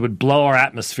solar wind would blow our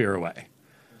atmosphere away,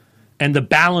 and the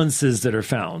balances that are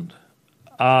found.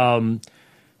 And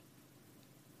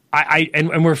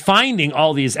we're finding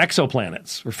all these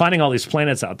exoplanets. We're finding all these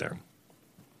planets out there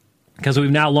because we've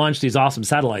now launched these awesome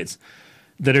satellites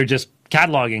that are just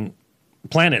cataloging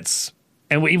planets,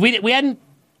 and we didn't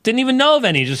even know of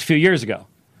any just a few years ago,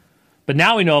 but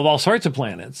now we know of all sorts of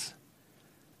planets,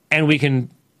 and we can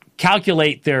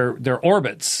calculate their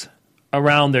orbits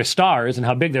around their stars and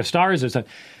how big their stars are.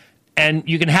 And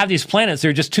you can have these planets that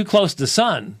are just too close to the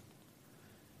sun.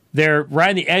 They're right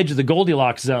on the edge of the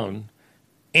Goldilocks zone,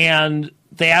 and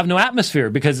they have no atmosphere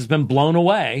because it's been blown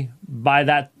away by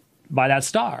that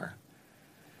star.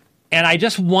 And I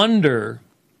just wonder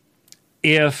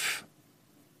if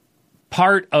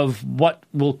part of what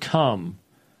will come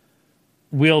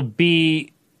will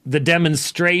be the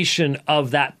demonstration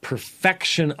of that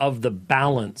perfection of the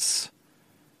balance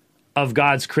of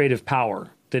God's creative power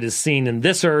that is seen in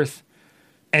this earth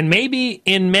and maybe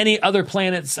in many other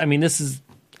planets. I mean, this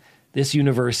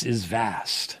universe is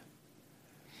vast.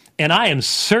 And I am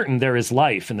certain there is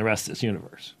life in the rest of this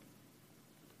universe.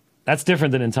 That's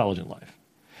different than intelligent life.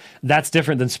 That's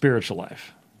different than spiritual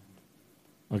life.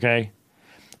 Okay?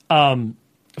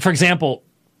 For example,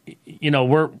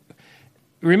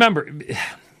 remember, I'm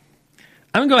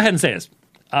going to go ahead and say this.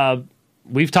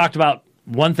 We've talked about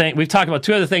one thing. We've talked about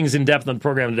two other things in depth on the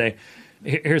program today.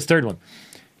 Here's the third one.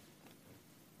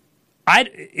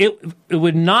 It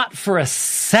would not for a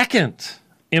second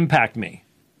impact me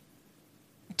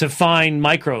to find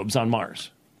microbes on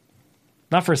Mars.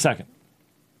 Not for a second.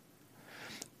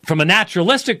 From a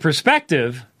naturalistic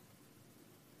perspective,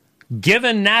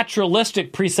 given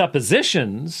naturalistic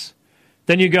presuppositions,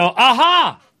 then you go,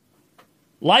 aha!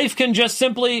 Life can just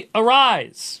simply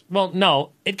arise. Well,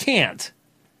 no, it can't.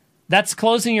 That's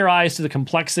closing your eyes to the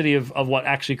complexity of what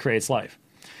actually creates life.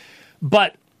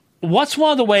 But what's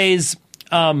one of the ways...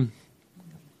 ever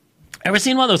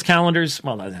seen one of those calendars?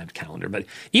 Well, not a calendar, but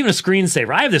even a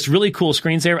screensaver. I have this really cool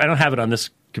screensaver. I don't have it on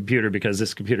this computer because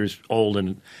this computer's old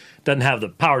and doesn't have the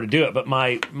power to do it. But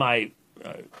my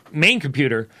main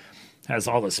computer has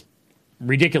all this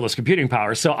ridiculous computing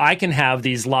power, so I can have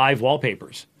these live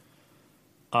wallpapers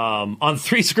on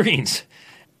 3 screens,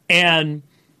 and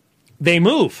they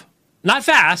move. Not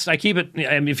fast. I keep it.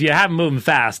 I mean, if you have them moving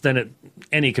fast, then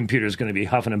any computer is going to be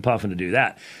huffing and puffing to do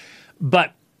that.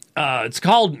 But it's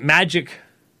called Magic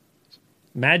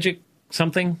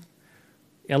something.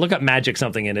 Yeah, look up Magic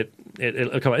something in it.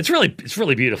 It'll come. It's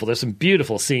really beautiful. There's some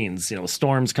beautiful scenes.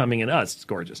 Storms coming in. Oh, it's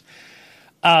gorgeous.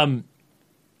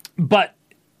 But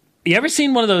you ever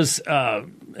seen one of those?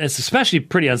 It's especially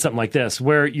pretty on something like this,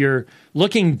 where you're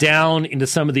looking down into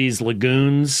some of these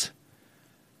lagoons,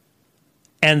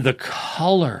 and the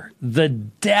color, the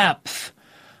depth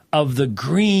of the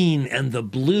green and the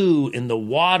blue in the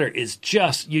water is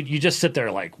just, you just sit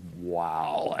there like,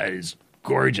 wow, that is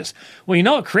gorgeous. Well,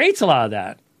 what creates a lot of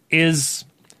that is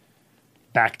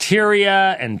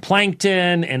bacteria and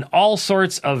plankton and all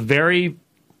sorts of very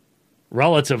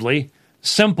relatively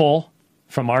simple,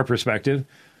 from our perspective,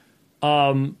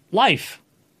 life.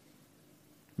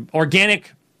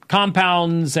 Organic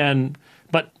compounds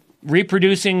but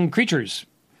reproducing creatures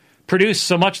produce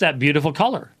so much that beautiful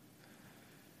color.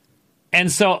 And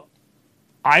so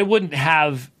I wouldn't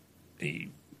have,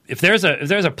 if there's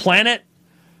a planet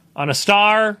on a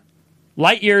star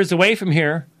light years away from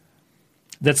here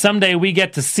that someday we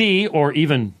get to see or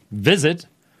even visit,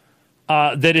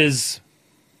 that is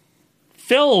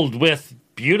filled with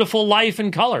beautiful life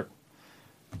and color.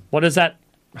 How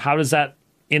does that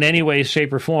in any way,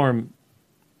 shape, or form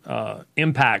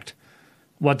impact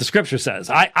what the scripture says?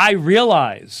 I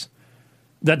realize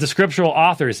that the scriptural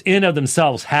authors in of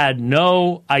themselves had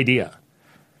no idea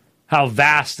how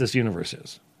vast this universe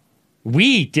is.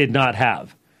 We did not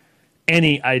have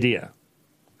any idea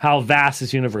how vast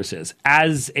this universe is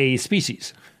as a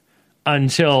species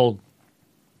until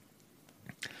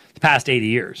the past 80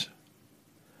 years.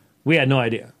 We had no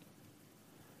idea.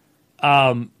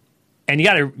 And you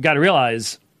got to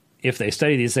realize, if they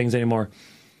study these things anymore,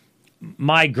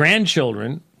 my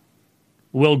grandchildren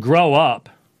will grow up.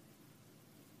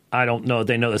 I don't know if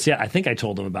they know this yet. I think I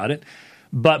told them about it.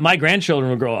 But my grandchildren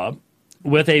will grow up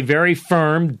with a very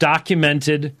firm,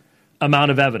 documented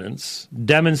amount of evidence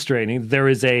demonstrating there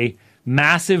is a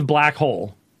massive black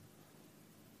hole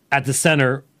at the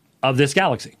center of this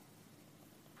galaxy.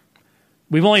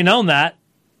 We've only known that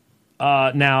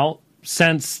now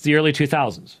since the early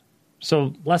 2000s.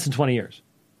 So less than 20 years.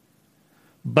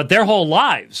 But their whole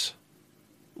lives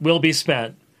will be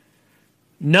spent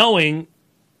knowing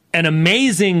an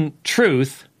amazing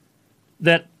truth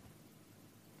that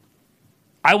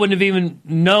I wouldn't have even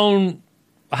known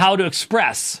how to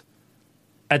express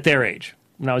at their age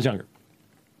when I was younger.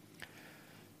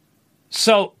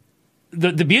 So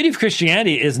the beauty of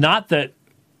Christianity is not that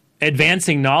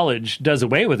advancing knowledge does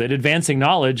away with it. Advancing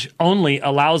knowledge only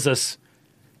allows us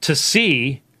to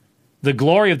see the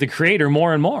glory of the Creator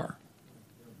more and more.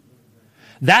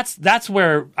 That's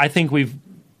where I think we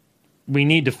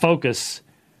need to focus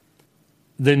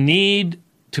the need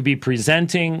to be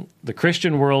presenting the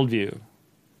Christian worldview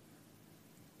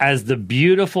as the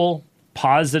beautiful,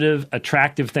 positive,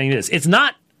 attractive thing it is. It's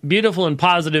not beautiful and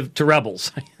positive to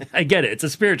rebels. I get it. It's a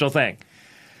spiritual thing.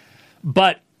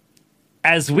 But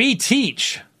as we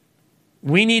teach,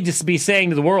 we need to be saying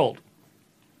to the world,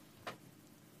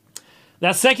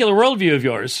 that secular worldview of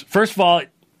yours, first of all,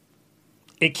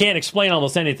 it can't explain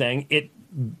almost anything.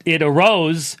 It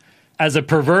arose as a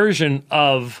perversion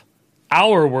of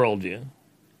our worldview.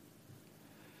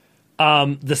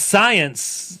 The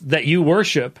science that you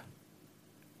worship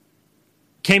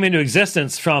came into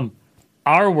existence from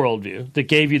our worldview that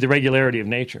gave you the regularity of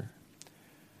nature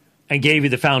and gave you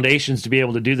the foundations to be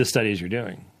able to do the studies you're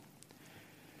doing.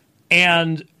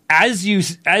 And as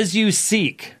you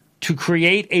seek to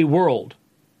create a world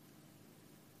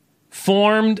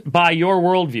formed by your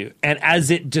worldview, and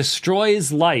as it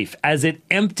destroys life, as it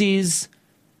empties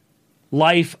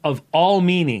life of all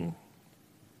meaning,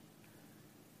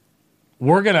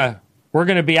 we're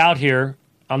gonna be out here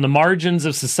on the margins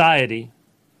of society,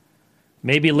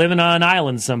 maybe living on an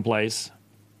island someplace,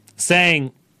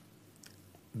 saying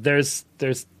there's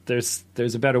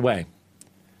a better way,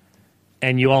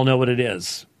 and you all know what it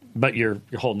is, but you're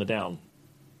holding it down.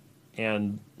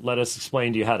 And let us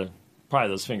explain to you how to pry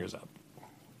those fingers up.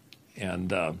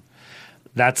 And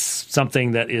that's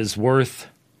something that is worth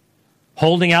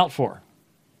holding out for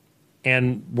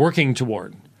and working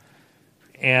toward.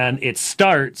 And it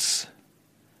starts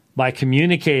by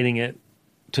communicating it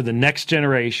to the next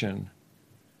generation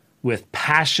with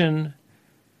passion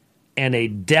and a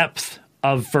depth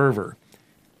of fervor.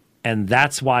 And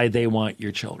that's why they want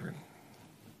your children.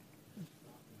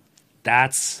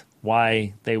 That's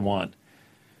why they want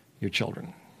your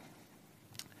children.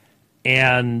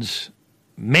 And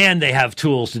man, they have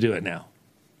tools to do it now.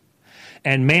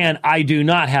 And man, I do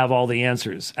not have all the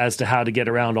answers as to how to get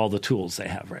around all the tools they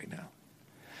have right now.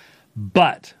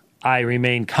 But I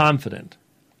remain confident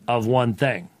of one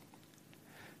thing.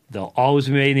 They'll always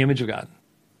be made in the image of God.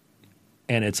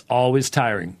 And it's always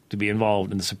tiring to be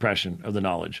involved in the suppression of the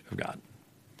knowledge of God.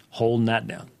 Holding that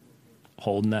down.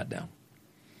 Holding that down.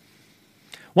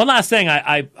 One last thing.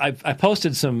 I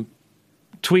posted some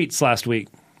tweets last week.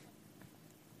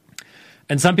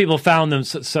 And some people found them,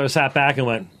 so sat back and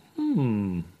went,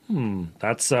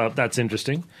 that's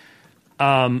interesting.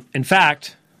 In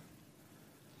fact,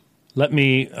 let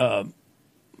me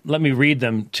read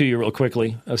them to you real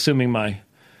quickly, assuming my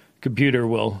computer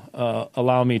will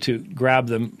allow me to grab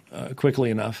them quickly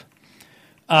enough.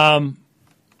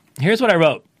 Here's what I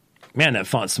wrote. Man, that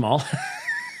font's small.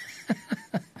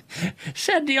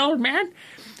 Said the old man.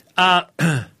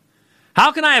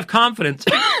 How can I have confidence,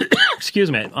 excuse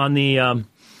me, on the,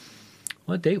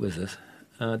 what date was this?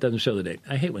 It doesn't show the date.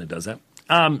 I hate when it does that.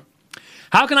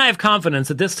 How can I have confidence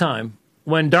at this time,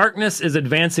 when darkness is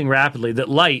advancing rapidly, that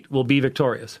light will be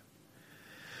victorious?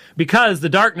 Because the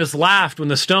darkness laughed when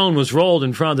the stone was rolled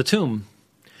in front of the tomb.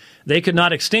 They could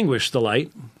not extinguish the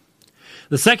light.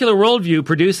 The secular worldview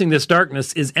producing this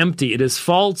darkness is empty. It is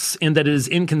false in that it is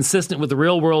inconsistent with the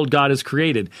real world God has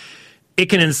created. It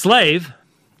can enslave,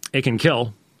 it can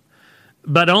kill,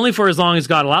 but only for as long as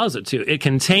God allows it to. It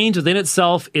contains within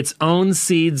itself its own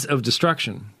seeds of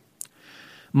destruction.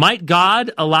 Might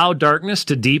God allow darkness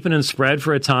to deepen and spread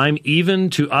for a time, even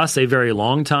to us a very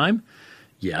long time?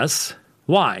 Yes.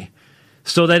 Why?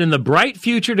 So that in the bright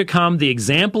future to come, the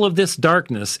example of this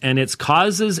darkness and its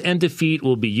causes and defeat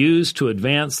will be used to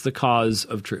advance the cause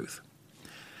of truth.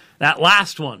 That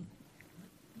last one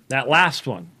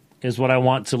is what I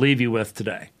want to leave you with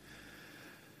today.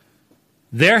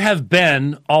 There have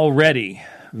been already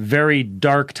very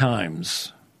dark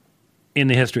times in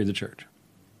the history of the church.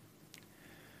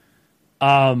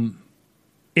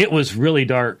 It was really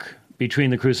dark between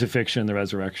the crucifixion and the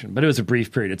resurrection, but it was a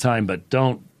brief period of time. But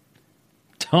don't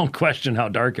question how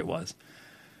dark it was.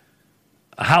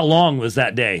 How long was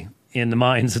that day in the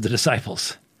minds of the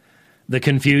disciples? The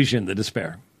confusion, the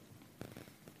despair.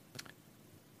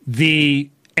 The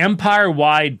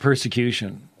empire-wide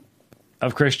persecution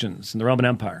of Christians in the Roman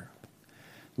Empire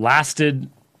lasted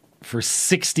for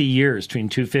 60 years, between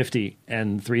 250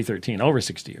 and 313, over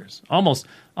 60 years, almost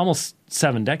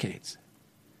 7 decades.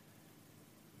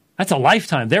 That's a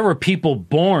lifetime. There were people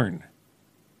born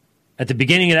at the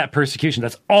beginning of that persecution.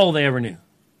 That's all they ever knew.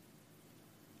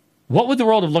 What would the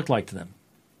world have looked like to them?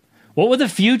 What would the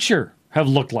future have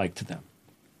looked like to them?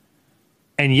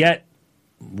 And yet,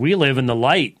 we live in the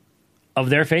light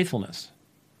of their faithfulness.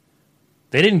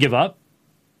 They didn't give up,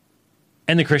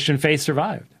 and the Christian faith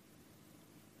survived.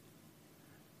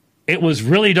 It was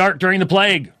really dark during the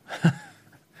plague.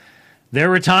 There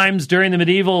were times during the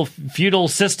medieval feudal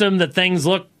system that things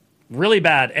looked really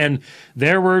bad, and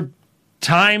there were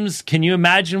times, can you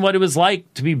imagine what it was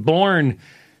like to be born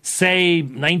say,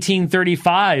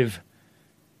 1935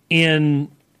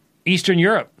 in Eastern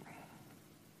Europe,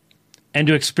 and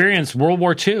to experience World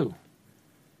War II,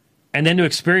 and then to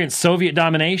experience Soviet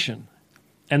domination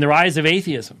and the rise of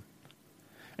atheism.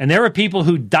 And there were people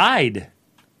who died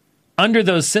under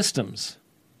those systems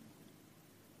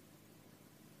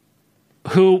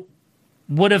who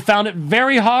would have found it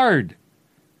very hard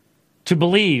to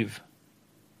believe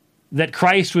that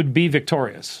Christ would be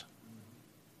victorious.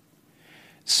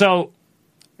 So,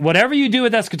 whatever you do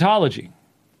with eschatology,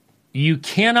 you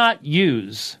cannot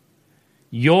use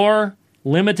your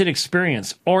limited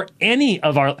experience or any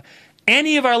of our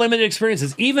limited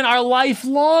experiences, even our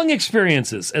lifelong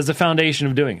experiences, as the foundation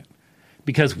of doing it,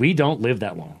 because we don't live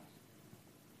that long.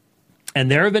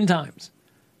 And there have been times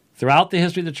throughout the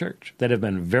history of the church that have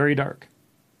been very dark.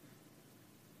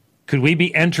 Could we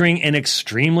be entering an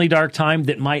extremely dark time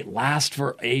that might last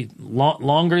for a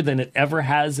longer than it ever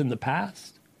has in the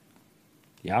past?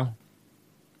 Yeah.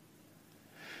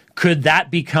 Could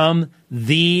that become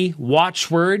the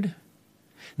watchword,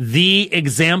 the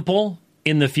example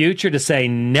in the future to say,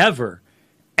 never,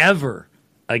 ever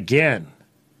again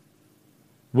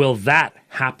will that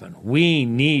happen? We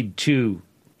need to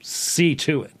see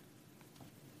to it.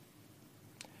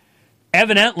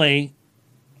 Evidently,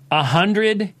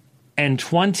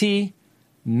 120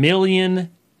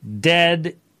 million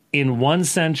dead in 1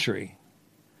 century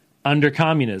under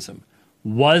communism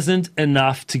wasn't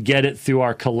enough to get it through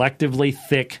our collectively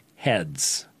thick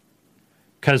heads,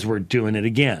 because we're doing it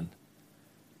again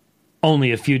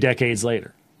only a few decades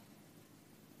later.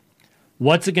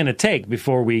 What's it going to take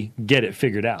before we get it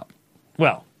figured out?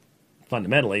 Well,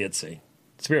 fundamentally, it's a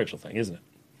spiritual thing, isn't it?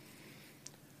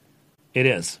 It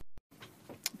is.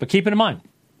 But keep it in mind,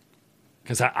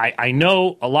 because I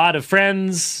know a lot of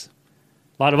friends,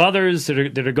 a lot of others that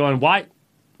are going, why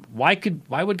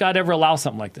would God ever allow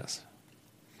something like this?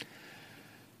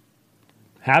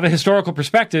 Have a historical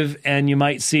perspective, and you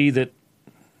might see that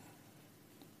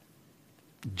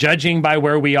judging by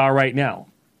where we are right now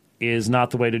is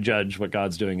not the way to judge what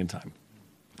God's doing in time.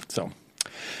 So,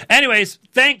 anyways,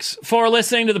 thanks for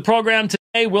listening to the program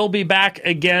today. We'll be back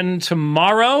again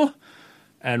tomorrow,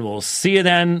 and we'll see you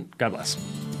then. God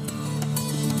bless.